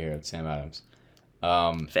beer right here. It's Sam Adams.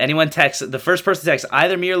 If anyone texts, the first person to text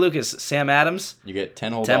either me or Lucas, Sam Adams, You get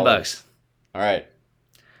 $10 whole $10. All right.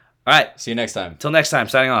 All right. See you next time. Till next time.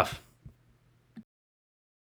 Signing off.